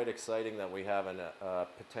it's quite exciting that we have a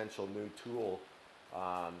potential new tool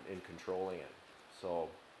in controlling it. So,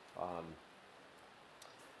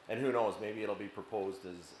 and who knows, maybe it'll be proposed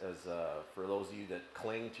as for those of you that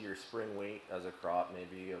cling to your spring wheat as a crop,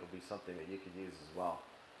 maybe it'll be something that you could use as well.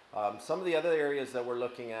 Some of the other areas that we're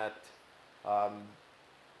looking at,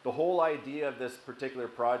 the whole idea of this particular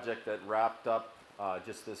project that wrapped up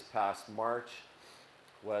just this past March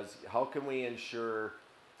was how can we ensure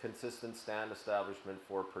consistent stand establishment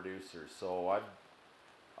for producers. So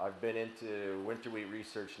I've been into winter wheat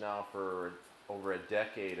research now for over a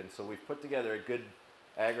decade, and so we've put together a good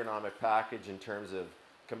agronomic package in terms of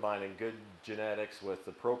combining good genetics with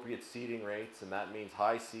appropriate seeding rates, and that means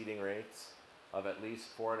high seeding rates of at least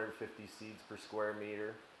 450 seeds per square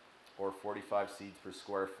meter or 45 seeds per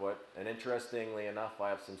square foot. And interestingly enough, I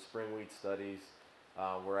have some spring wheat studies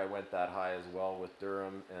where I went that high as well with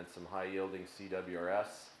durum and some high yielding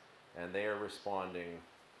CWRS, and they are responding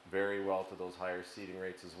very well to those higher seeding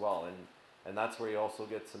rates as well. And that's where you also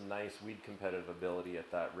get some nice weed competitive ability at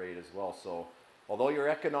that rate as well. So although your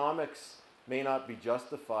economics may not be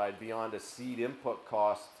justified beyond a seed input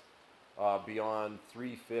cost beyond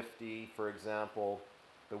 $350, for example,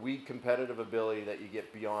 the weed competitive ability that you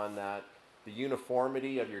get beyond that, the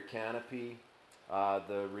uniformity of your canopy,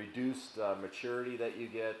 the reduced maturity that you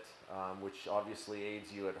get, which obviously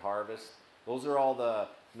aids you at harvest, those are all the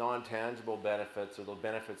non-tangible benefits, or the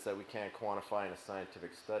benefits that we can't quantify in a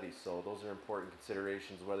scientific study. So those are important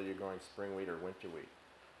considerations whether you're growing spring wheat or winter wheat.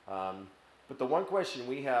 But the one question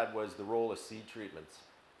we had was the role of seed treatments.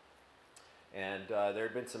 And there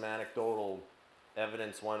had been some anecdotal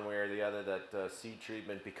evidence one way or the other that seed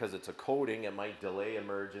treatment, because it's a coating, it might delay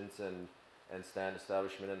emergence and stand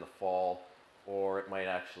establishment in the fall, or it might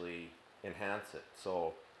actually enhance it.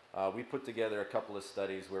 So we put together a couple of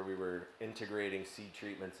studies where we were integrating seed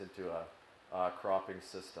treatments into a cropping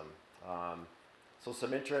system. So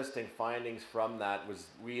some interesting findings from that was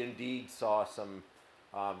we indeed saw some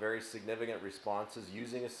very significant responses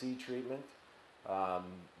using a seed treatment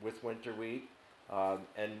with winter wheat,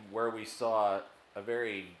 and where we saw a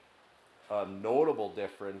very notable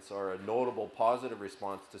difference or a notable positive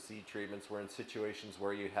response to seed treatments were in situations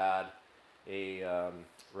where you had a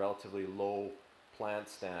relatively low plant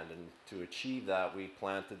stand, and to achieve that we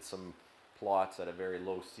planted some plots at a very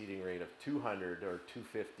low seeding rate of 200 or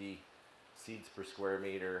 250 seeds per square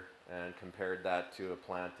meter, and compared that to a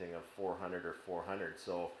planting of 400 or 400.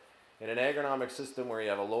 So in an agronomic system where you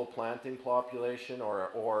have a low planting population,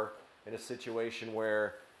 or in a situation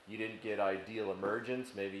where you didn't get ideal emergence,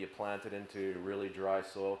 maybe you planted into really dry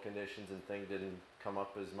soil conditions and things didn't come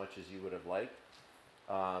up as much as you would have liked,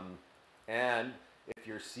 and if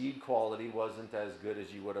your seed quality wasn't as good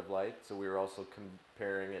as you would have liked, so we were also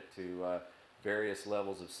comparing it to various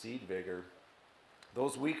levels of seed vigor,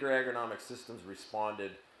 those weaker agronomic systems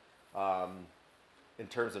responded in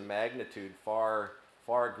terms of magnitude far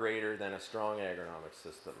greater than a strong agronomic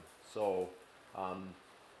system. So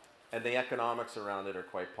and the economics around it are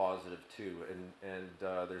quite positive too, and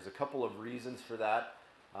there's a couple of reasons for that,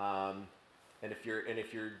 and if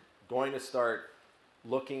you're going to start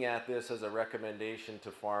looking at this as a recommendation to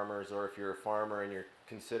farmers, or if you're a farmer and you're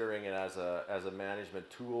considering it as a management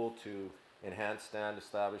tool to enhance stand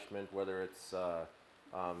establishment, whether it's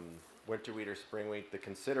winter wheat or spring wheat, the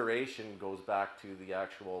consideration goes back to the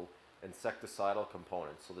actual insecticidal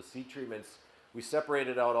component. So the seed treatments, we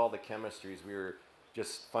separated out all the chemistries. We were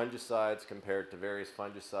just fungicides compared to various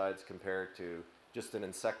fungicides, compared to just an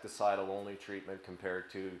insecticidal only treatment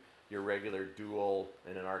compared to your regular dual,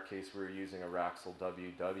 and in our case we were using a Raxil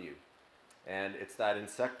WW. And it's that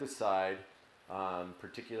insecticide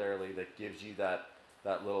particularly that gives you that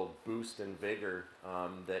little boost in vigor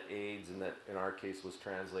that aids, and that in our case was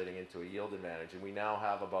translating into a yield advantage. And we now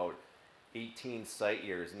have about 18 site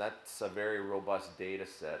years, and that's a very robust data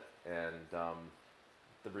set, and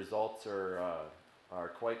the results are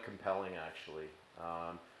quite compelling actually.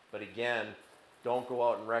 But again, don't go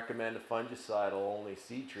out and recommend a fungicidal only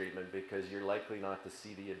seed treatment, because you're likely not to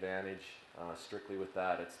see the advantage strictly with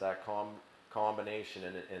that. It's that combination,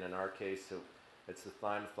 and in our case it's the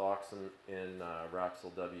thimethoxam in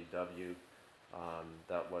Raxil WW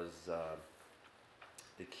that was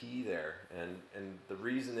the key there, and the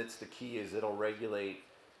reason it's the key is it'll regulate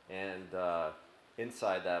and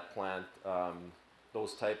inside that plant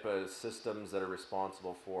those type of systems that are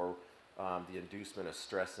responsible for the inducement of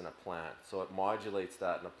stress in a plant. So it modulates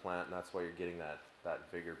that in a plant, and that's why you're getting that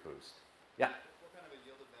vigor boost. Yeah? What kind of a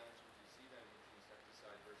yield advantage would you see then with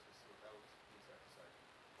insecticide versus without insecticide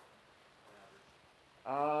on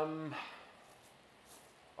average?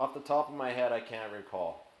 Off the top of my head, I can't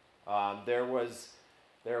recall. There was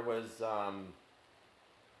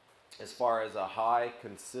as far as a high,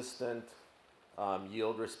 consistent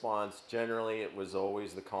yield response, generally it was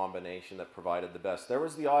always the combination that provided the best. There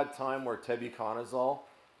was the odd time where tebuconazole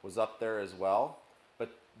was up there as well,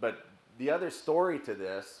 but the other story to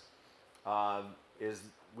this is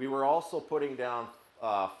we were also putting down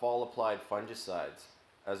fall applied fungicides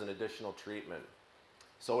as an additional treatment.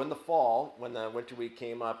 So in the fall, when the winter wheat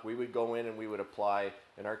came up, we would go in and we would apply,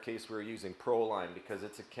 in our case we were using Proline because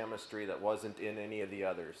it's a chemistry that wasn't in any of the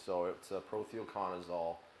others. So it's a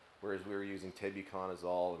prothioconazole, whereas we were using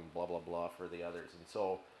tebuconazole and blah, blah, blah for the others. And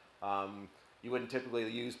so you wouldn't typically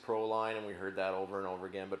use Proline, and we heard that over and over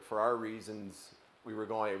again, but for our reasons, we were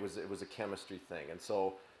going, it was a chemistry thing. And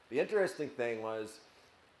so the interesting thing was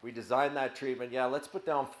we designed that treatment, yeah, let's put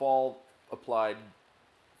down fall applied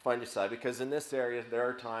fungicide, because in this area there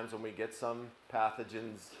are times when we get some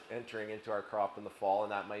pathogens entering into our crop in the fall,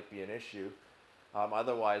 and that might be an issue.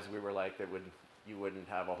 Otherwise we were like, you wouldn't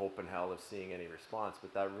have a hope in hell of seeing any response,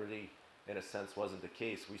 but that really in a sense wasn't the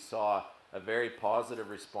case. We saw a very positive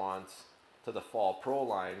response to the fall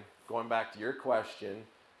Proline. Going back to your question,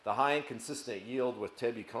 the high and consistent yield with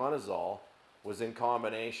tebuconazole was in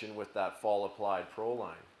combination with that fall applied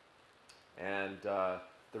Proline. And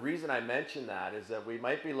the reason I mention that is that we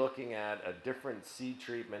might be looking at a different seed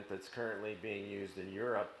treatment that's currently being used in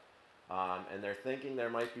Europe, and they're thinking there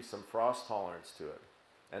might be some frost tolerance to it.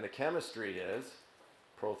 And the chemistry is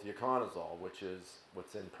prothioconazole, which is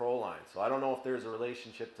what's in Proline. So I don't know if there's a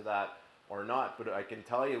relationship to that or not, but I can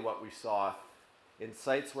tell you what we saw in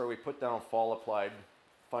sites where we put down fall applied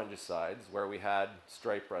fungicides, where we had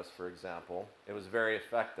stripe rust, for example. It was very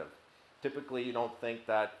effective. Typically you don't think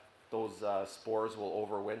that those spores will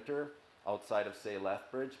overwinter outside of, say,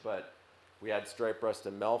 Lethbridge, but we had stripe rust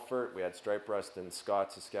in Melfort, we had stripe rust in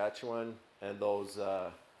Scott, Saskatchewan, and those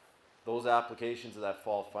applications of that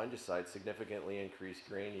fall fungicide significantly increased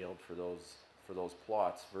grain yield for those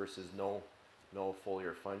plots versus no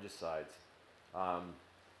foliar fungicides.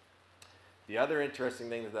 The other interesting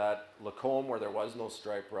thing is that Lacombe, where there was no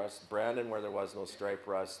stripe rust, Brandon, where there was no stripe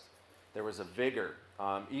rust, there was a vigor.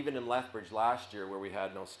 Even in Lethbridge last year, where we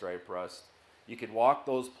had no stripe rust, you could walk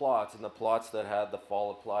those plots, and the plots that had the fall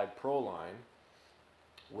applied Proline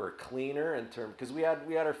were cleaner in terms, because we had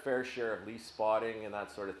our fair share of leaf spotting and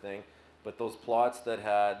that sort of thing, but those plots that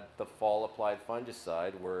had the fall applied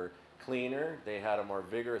fungicide were cleaner. They had a more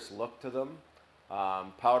vigorous look to them.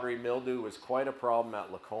 Powdery mildew was quite a problem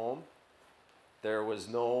at Lacombe. There was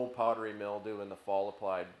no powdery mildew in the fall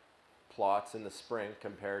applied plots in the spring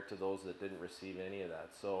compared to those that didn't receive any of that.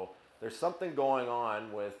 So there's something going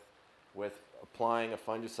on with applying a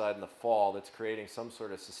fungicide in the fall that's creating some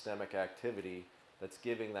sort of systemic activity that's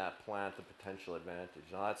giving that plant a potential advantage.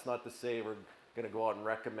 Now that's not to say we're going to go out and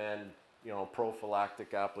recommend,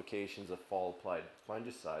 prophylactic applications of fall applied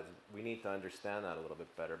fungicides. We need to understand that a little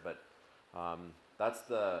bit better, but that's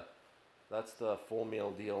the full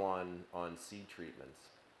meal deal on seed treatments.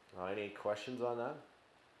 Any questions on that?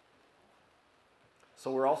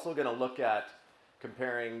 So we're also going to look at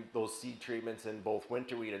comparing those seed treatments in both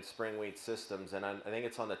winter wheat and spring wheat systems, and I think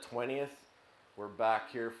it's on the 20th. We're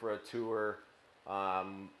back here for a tour.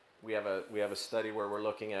 We have a study where we're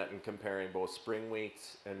looking at and comparing both spring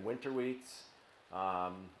wheats and winter wheats,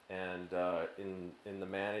 and in the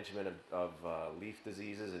management of leaf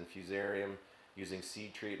diseases and fusarium using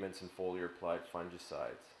seed treatments and foliar applied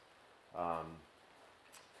fungicides.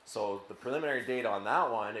 So the preliminary data on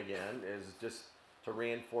that one again is just to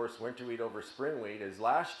reinforce winter wheat over spring wheat is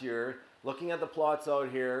last year, looking at the plots out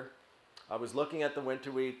here, I was looking at the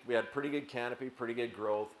winter wheat. We had pretty good canopy, pretty good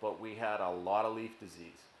growth, but we had a lot of leaf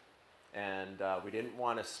disease. And we didn't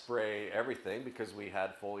want to spray everything because we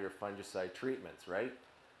had foliar fungicide treatments, right?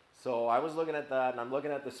 So I was looking at that, and I'm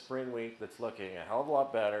looking at the spring wheat that's looking a hell of a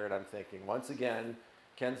lot better, and I'm thinking, once again,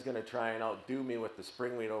 Ken's going to try and outdo me with the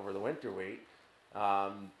spring wheat over the winter wheat,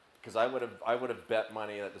 because I would have bet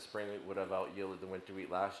money that the spring wheat would have out-yielded the winter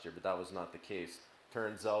wheat last year, but that was not the case.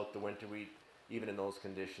 Turns out the winter wheat, even in those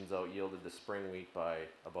conditions, out-yielded the spring wheat by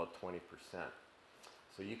about 20%.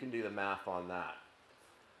 So you can do the math on that.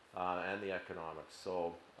 And the economics.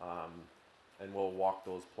 So, and we'll walk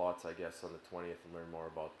those plots, I guess, on the 20th and learn more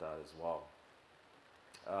about that as well.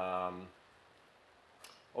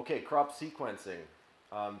 Okay, crop sequencing.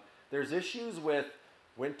 There's issues with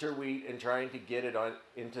winter wheat and trying to get it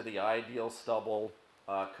into the ideal stubble,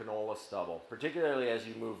 canola stubble, particularly as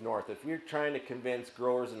you move north. If you're trying to convince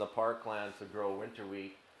growers in the parkland to grow winter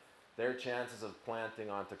wheat, their chances of planting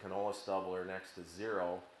onto canola stubble are next to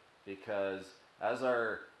zero, because as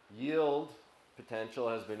our yield potential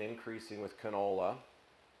has been increasing with canola,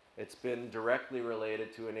 it's been directly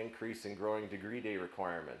related to an increase in growing degree day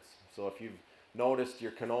requirements. So if you've noticed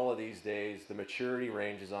your canola these days, the maturity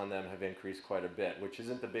ranges on them have increased quite a bit, which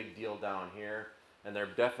isn't the big deal down here, and they're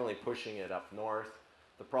definitely pushing it up north.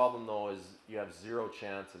 The problem though is you have zero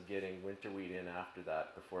chance of getting winter wheat in after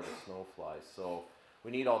that before the snow flies. So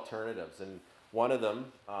we need alternatives, and one of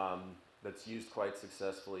them that's used quite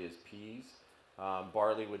successfully is peas.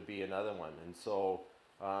 Barley would be another one. And so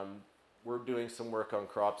we're doing some work on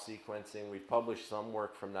crop sequencing. We've published some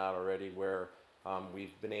work from that already, where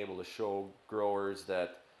we've been able to show growers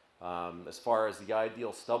that as far as the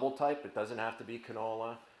ideal stubble type, it doesn't have to be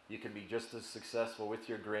canola. You can be just as successful with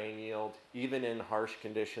your grain yield, even in harsh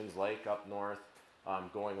conditions like up north,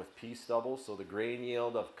 going with pea stubble. So the grain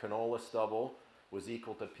yield of canola stubble was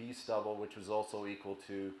equal to pea stubble, which was also equal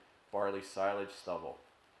to barley silage stubble.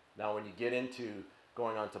 Now, when you get into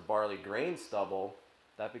going on to barley grain stubble,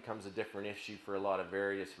 that becomes a different issue for a lot of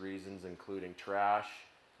various reasons, including trash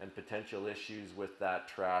and potential issues with that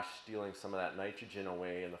trash stealing some of that nitrogen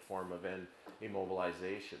away in the form of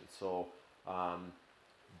immobilization. So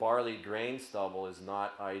barley grain stubble is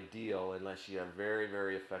not ideal unless you have very,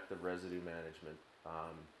 very effective residue management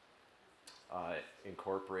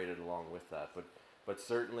incorporated along with that. But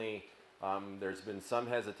certainly there's been some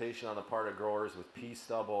hesitation on the part of growers with pea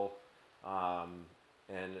stubble, and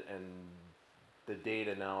the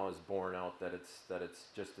data now is borne out that it's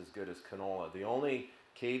just as good as canola. The only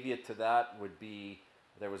caveat to that would be,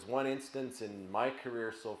 there was one instance in my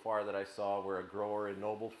career so far that I saw where a grower in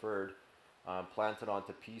Nobleford planted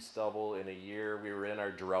onto pea stubble in a year. We were in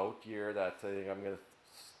our drought year. That I think I'm going to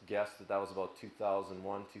guess that was about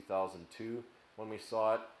 2001, 2002 when we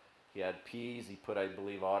saw it. He had peas. He put, I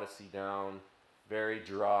believe, Odyssey down. Very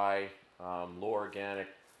dry, low organic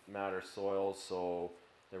matter soils, so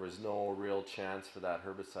there was no real chance for that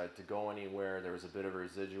herbicide to go anywhere. There was a bit of a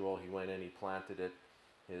residual. He went in, he planted it,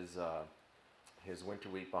 his winter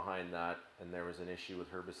wheat behind that, and there was an issue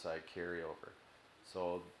with herbicide carryover.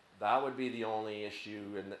 So that would be the only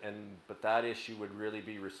issue, but that issue would really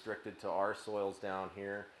be restricted to our soils down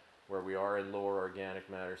here, where we are in lower organic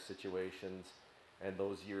matter situations, and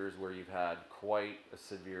those years where you've had quite a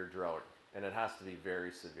severe drought, and it has to be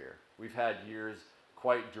very severe. We've had years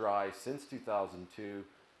quite dry since 2002,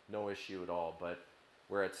 no issue at all, but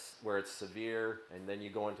where it's severe, and then you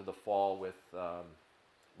go into the fall with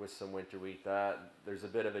some winter wheat, that there's a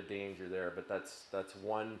bit of a danger there. But that's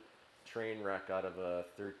one train wreck out of a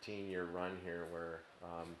 13-year run here, where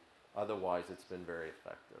otherwise it's been very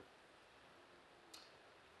effective.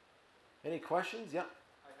 Any questions? Yeah.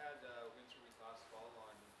 I had winter wheat last fall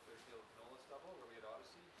on Clearfield canola stubble where we had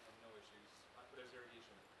Odyssey, and no issues. But there's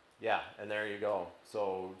irrigation. Yeah, and there you go.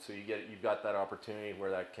 So you've got that opportunity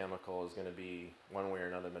where that chemical is going to be one way or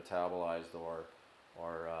another metabolized, or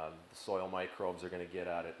the soil microbes are going to get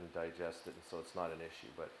at it and digest it, and so it's not an issue.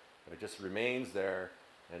 But if it just remains there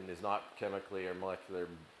and is not chemically or molecular,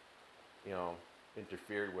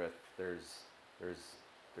 interfered with, there's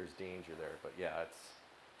danger there. But yeah, it's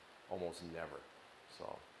almost never.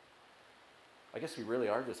 So I guess we really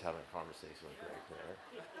are just having a conversation with Greg there.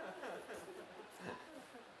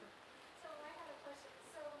 So I have a question.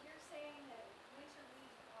 So you're saying that winter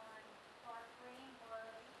wheat on bark grain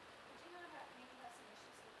barley, would you not maybe have some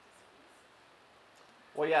issues with disease?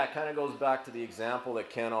 Well, yeah, it kind of goes back to the example that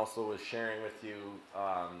Ken also was sharing with you,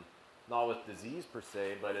 not with disease per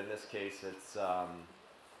se, but in this case it's,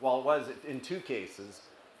 it was in two cases.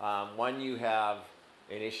 One, you have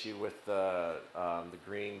an issue with the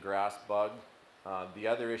green grass bug. The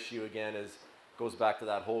other issue again goes back to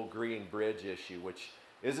that whole green bridge issue, which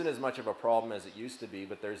isn't as much of a problem as it used to be,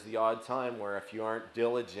 but there's the odd time where if you aren't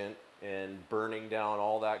diligent in burning down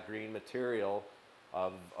all that green material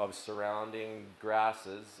of surrounding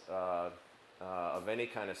grasses of any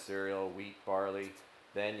kind of cereal, wheat, barley,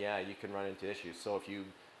 then yeah, you can run into issues. So if you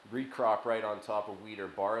recrop right on top of wheat or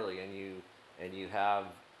barley and you have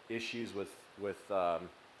issues with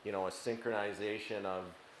you know, a synchronization of,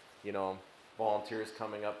 you know, volunteers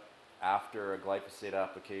coming up after a glyphosate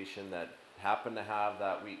application that happen to have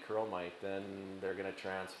that wheat curl mite, then they're going to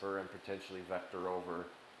transfer and potentially vector over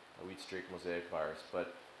a wheat streak mosaic virus.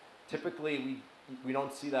 But typically we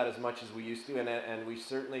don't see that as much as we used to, and we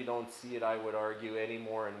certainly don't see it, I would argue, any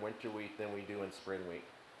more in winter wheat than we do in spring wheat.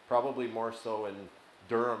 Probably more so in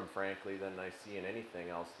durum, frankly, than I see in anything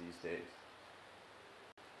else these days.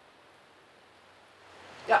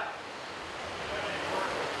 Yeah.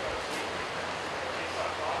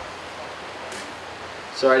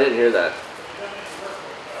 Sorry, I didn't hear that.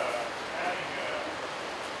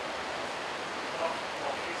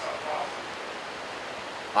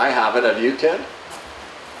 I haven't. Have you, Ken?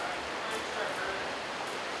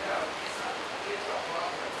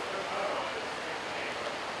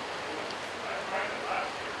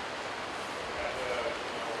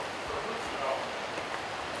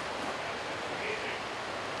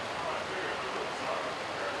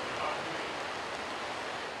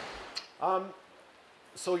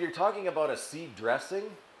 So you're talking about a seed dressing?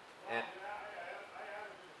 And,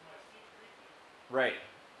 right.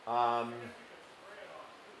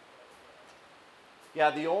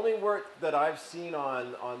 Yeah, the only work that I've seen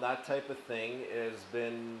on that type of thing has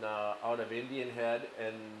been out of Indian Head,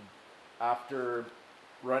 and after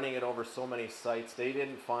running it over so many sites, they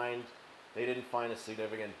didn't find a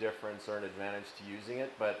significant difference or an advantage to using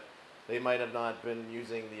it, but they might have not been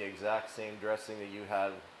using the exact same dressing that you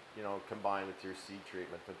had, you know, combined with your seed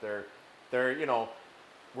treatment. But they're you know,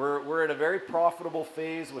 we're at a very profitable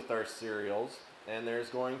phase with our cereals, and there's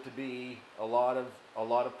going to be a lot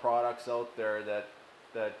of products out there that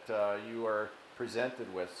you are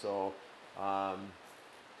presented with. So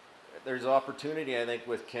there's opportunity, I think,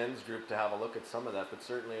 with Ken's group to have a look at some of that, but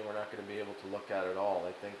certainly we're not going to be able to look at it all.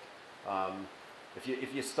 I think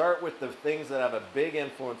if you start with the things that have a big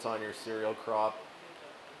influence on your cereal crop,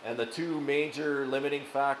 and the two major limiting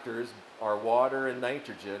factors are water and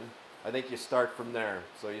nitrogen, I think you start from there.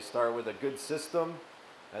 So you start with a good system,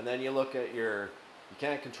 and then you look at you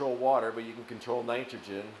can't control water, but you can control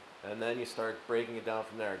nitrogen, and then you start breaking it down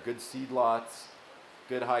from there. Good seed lots,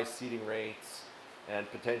 good high seeding rates, and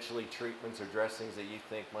potentially treatments or dressings that you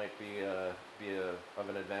think might be of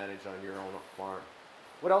an advantage on your own farm.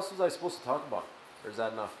 What else was I supposed to talk about? Or is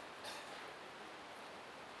that enough?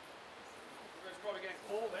 You guys probably getting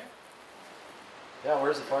cold, eh? Yeah,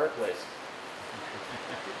 where's the fireplace?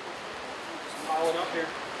 Smiling up here.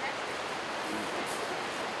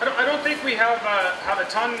 I don't think we have a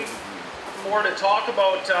ton more to talk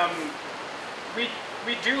about.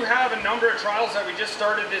 We do have a number of trials that we just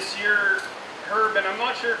started this year, Herb, and I'm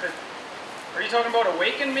not sure if are you talking about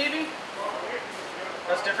Awaken maybe?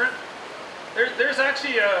 That's different? There's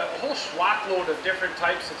actually a whole schwackload of different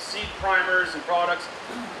types of seed primers and products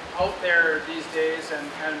out there these days,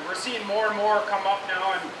 and we're seeing more and more come up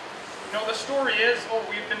now. And you know, the story is,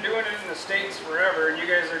 we've been doing it in the States forever, and you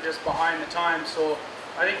guys are just behind the times. So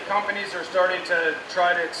I think companies are starting to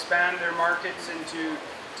try to expand their markets into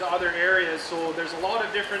other areas. So there's a lot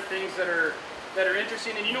of different things that are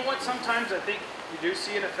interesting. And you know what? Sometimes I think you do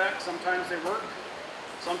see an effect. Sometimes they work.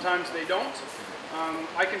 Sometimes they don't.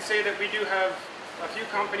 I can say that we do have a few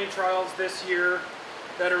company trials this year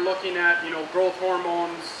that are looking at, you know, growth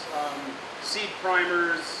hormones, seed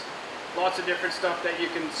primers, lots of different stuff that you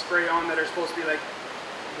can spray on that are supposed to be like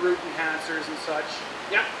root enhancers and such.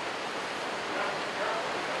 Yeah.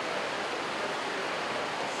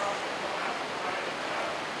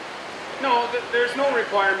 No, there's no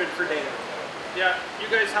requirement for data. Yeah, you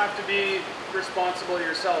guys have to be responsible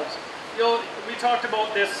yourselves. We talked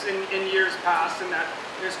about this in years past, and that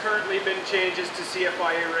there's currently been changes to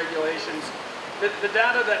CFIA regulations. The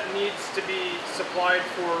data that needs to be supplied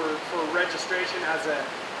for registration as a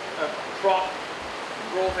crop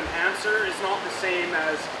growth enhancer is not the same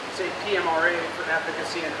as, say, PMRA for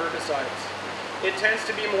efficacy and herbicides. It tends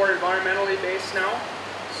to be more environmentally based now,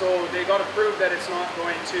 so they got to prove that it's not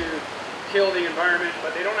going to kill the environment,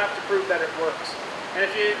 but they don't have to prove that it works. And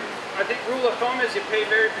I think rule of thumb is you pay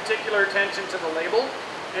very particular attention to the label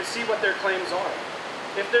and see what their claims are.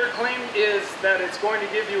 If their claim is that it's going to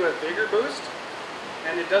give you a bigger boost,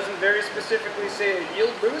 and it doesn't very specifically say a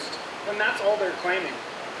yield boost, then that's all they're claiming.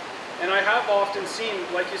 And I have often seen,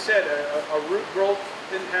 like you said, a root growth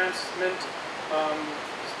enhancement.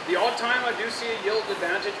 The odd time I do see a yield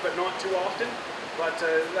advantage, but not too often. But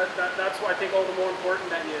that's why I think all the more important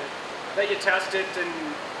that you test it, and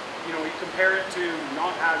you compare it to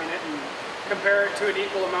not having it, and compare it to an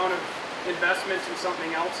equal amount of investment in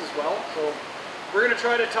something else as well. So we're going to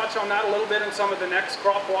try to touch on that a little bit in some of the next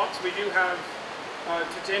crop walks. We do have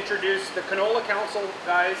to introduce the Canola Council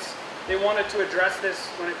guys. They wanted to address this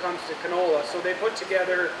when it comes to canola. So they put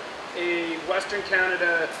together a Western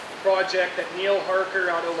Canada project that Neil Harker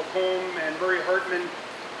out of Lacombe and Murray Hartman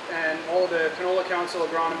and all the Canola Council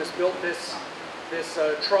agronomists built this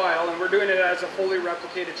trial, and we're doing it as a fully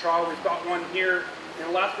replicated trial. We've got one here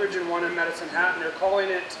in Lethbridge and one in Medicine Hat, and they're calling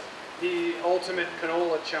it the Ultimate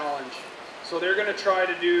Canola Challenge. So they're going to try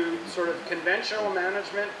to do sort of conventional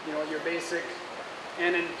management, your basic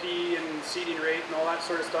NNP and seeding rate and all that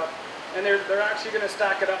sort of stuff. And they're actually going to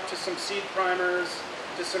stack it up to some seed primers,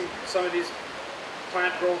 to some of these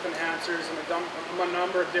plant growth enhancers, and a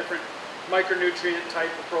number of different micronutrient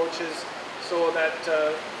type approaches, so that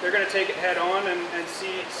they're going to take it head on and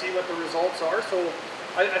see what the results are. So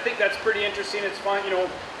I think that's pretty interesting. It's fun,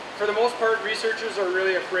 for the most part, researchers are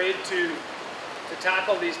really afraid to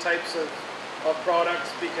tackle these types of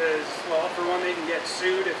products because, well, for one, they can get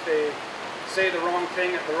sued if they say the wrong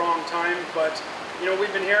thing at the wrong time. But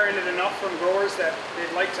we've been hearing it enough from growers that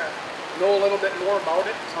they'd like to know a little bit more about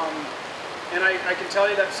it. And I can tell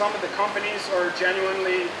you that some of the companies are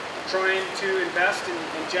genuinely trying to invest and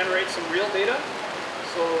generate some real data.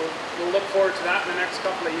 So we'll look forward to that in the next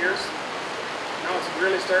couple of years. Now it's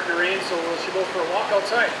really starting to rain, so we should go for a walk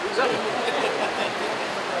outside. Who's up?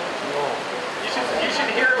 You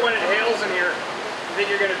should hear it when it hails in here. I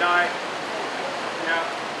think you're going to die. Yeah.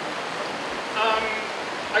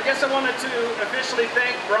 I guess I wanted to officially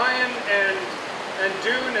thank Brian and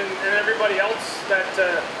Doon and everybody else that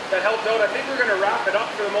helped out. I think we're going to wrap it up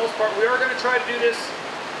for the most part. We are going to try to do this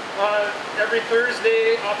every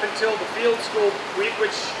Thursday up until the field school week,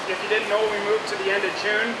 which, if you didn't know, we moved to the end of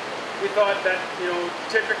June. We thought that,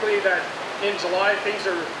 typically that in July things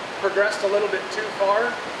are progressed a little bit too far.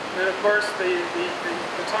 And of course, the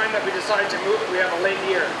time that we decide to move it, we have a late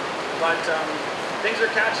year. But things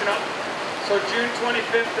are catching up. So June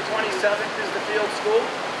 25th to 27th is the field school.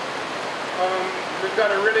 We've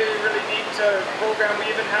got a really, really neat program. We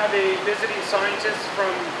even have a visiting scientist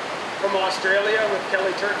from Australia with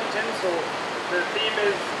Kelly Turkington. So the theme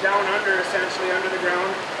is down under, essentially under the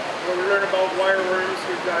ground, where we learn about wireworms.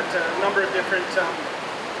 We've got a number of different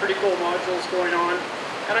pretty cool modules going on.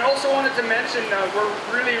 And I also wanted to mention we're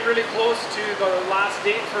really, really close to the last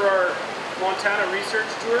date for our Montana research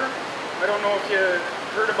tour. I don't know if you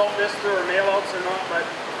heard about this through our mailouts or not, but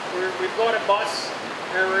we've got a bus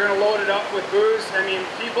and we're going to load it up with booze. I mean,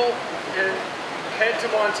 people, and head to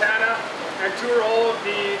Montana and tour all of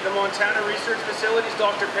the Montana research facilities.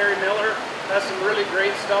 Dr. Perry Miller has some really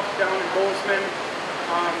great stuff down in Bozeman.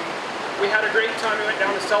 We had a great time. We went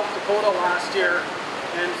down to South Dakota last year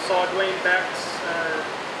and saw Dwayne Beck's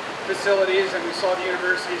facilities, and we saw the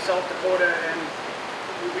University of South Dakota, and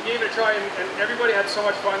we gave it a try, and everybody had so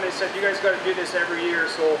much fun. They said, you guys got to do this every year.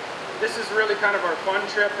 So this is really kind of our fun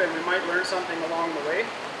trip, and we might learn something along the way.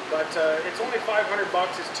 But it's only $500.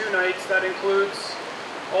 It's 2 nights. That includes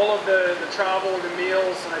all of the travel, the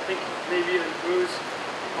meals, and I think maybe even booze.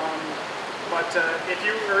 But if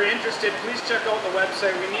you are interested, please check out the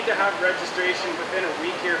website. We need to have registration within a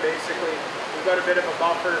week here, basically. We've got a bit of a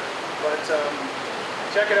buffer, but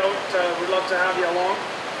check it out. We'd love to have you along.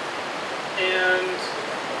 And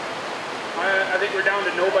I think we're down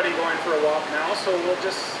to nobody going for a walk now, so we'll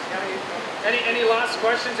just... Any last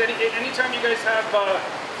questions? Anytime you guys have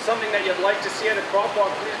something that you'd like to see at a crop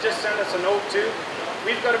walk, please just send us a note too.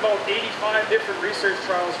 We've got about 85 different research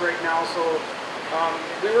trials right now, so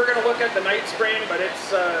we were going to look at the night spraying, but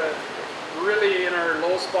it's really in our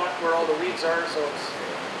low spot where all the weeds are, so it's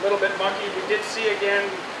a little bit mucky. We did see, again,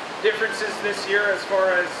 differences this year as far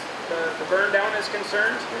as the burn down is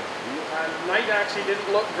concerned. Night actually didn't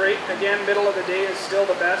look great. Again, middle of the day is still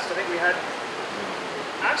the best. I think we had,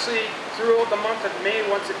 actually, throughout the month of May,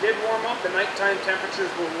 once it did warm up, the nighttime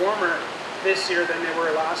temperatures were warmer this year than they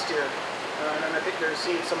were last year. And I think they're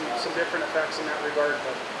seeing some different effects in that regard.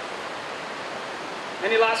 But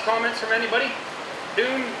any last comments from anybody?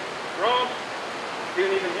 Doon, Rob,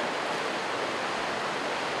 Doon even here?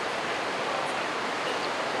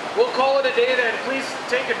 We'll call it a day then. Please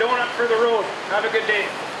take a donut for the road. Have a good day.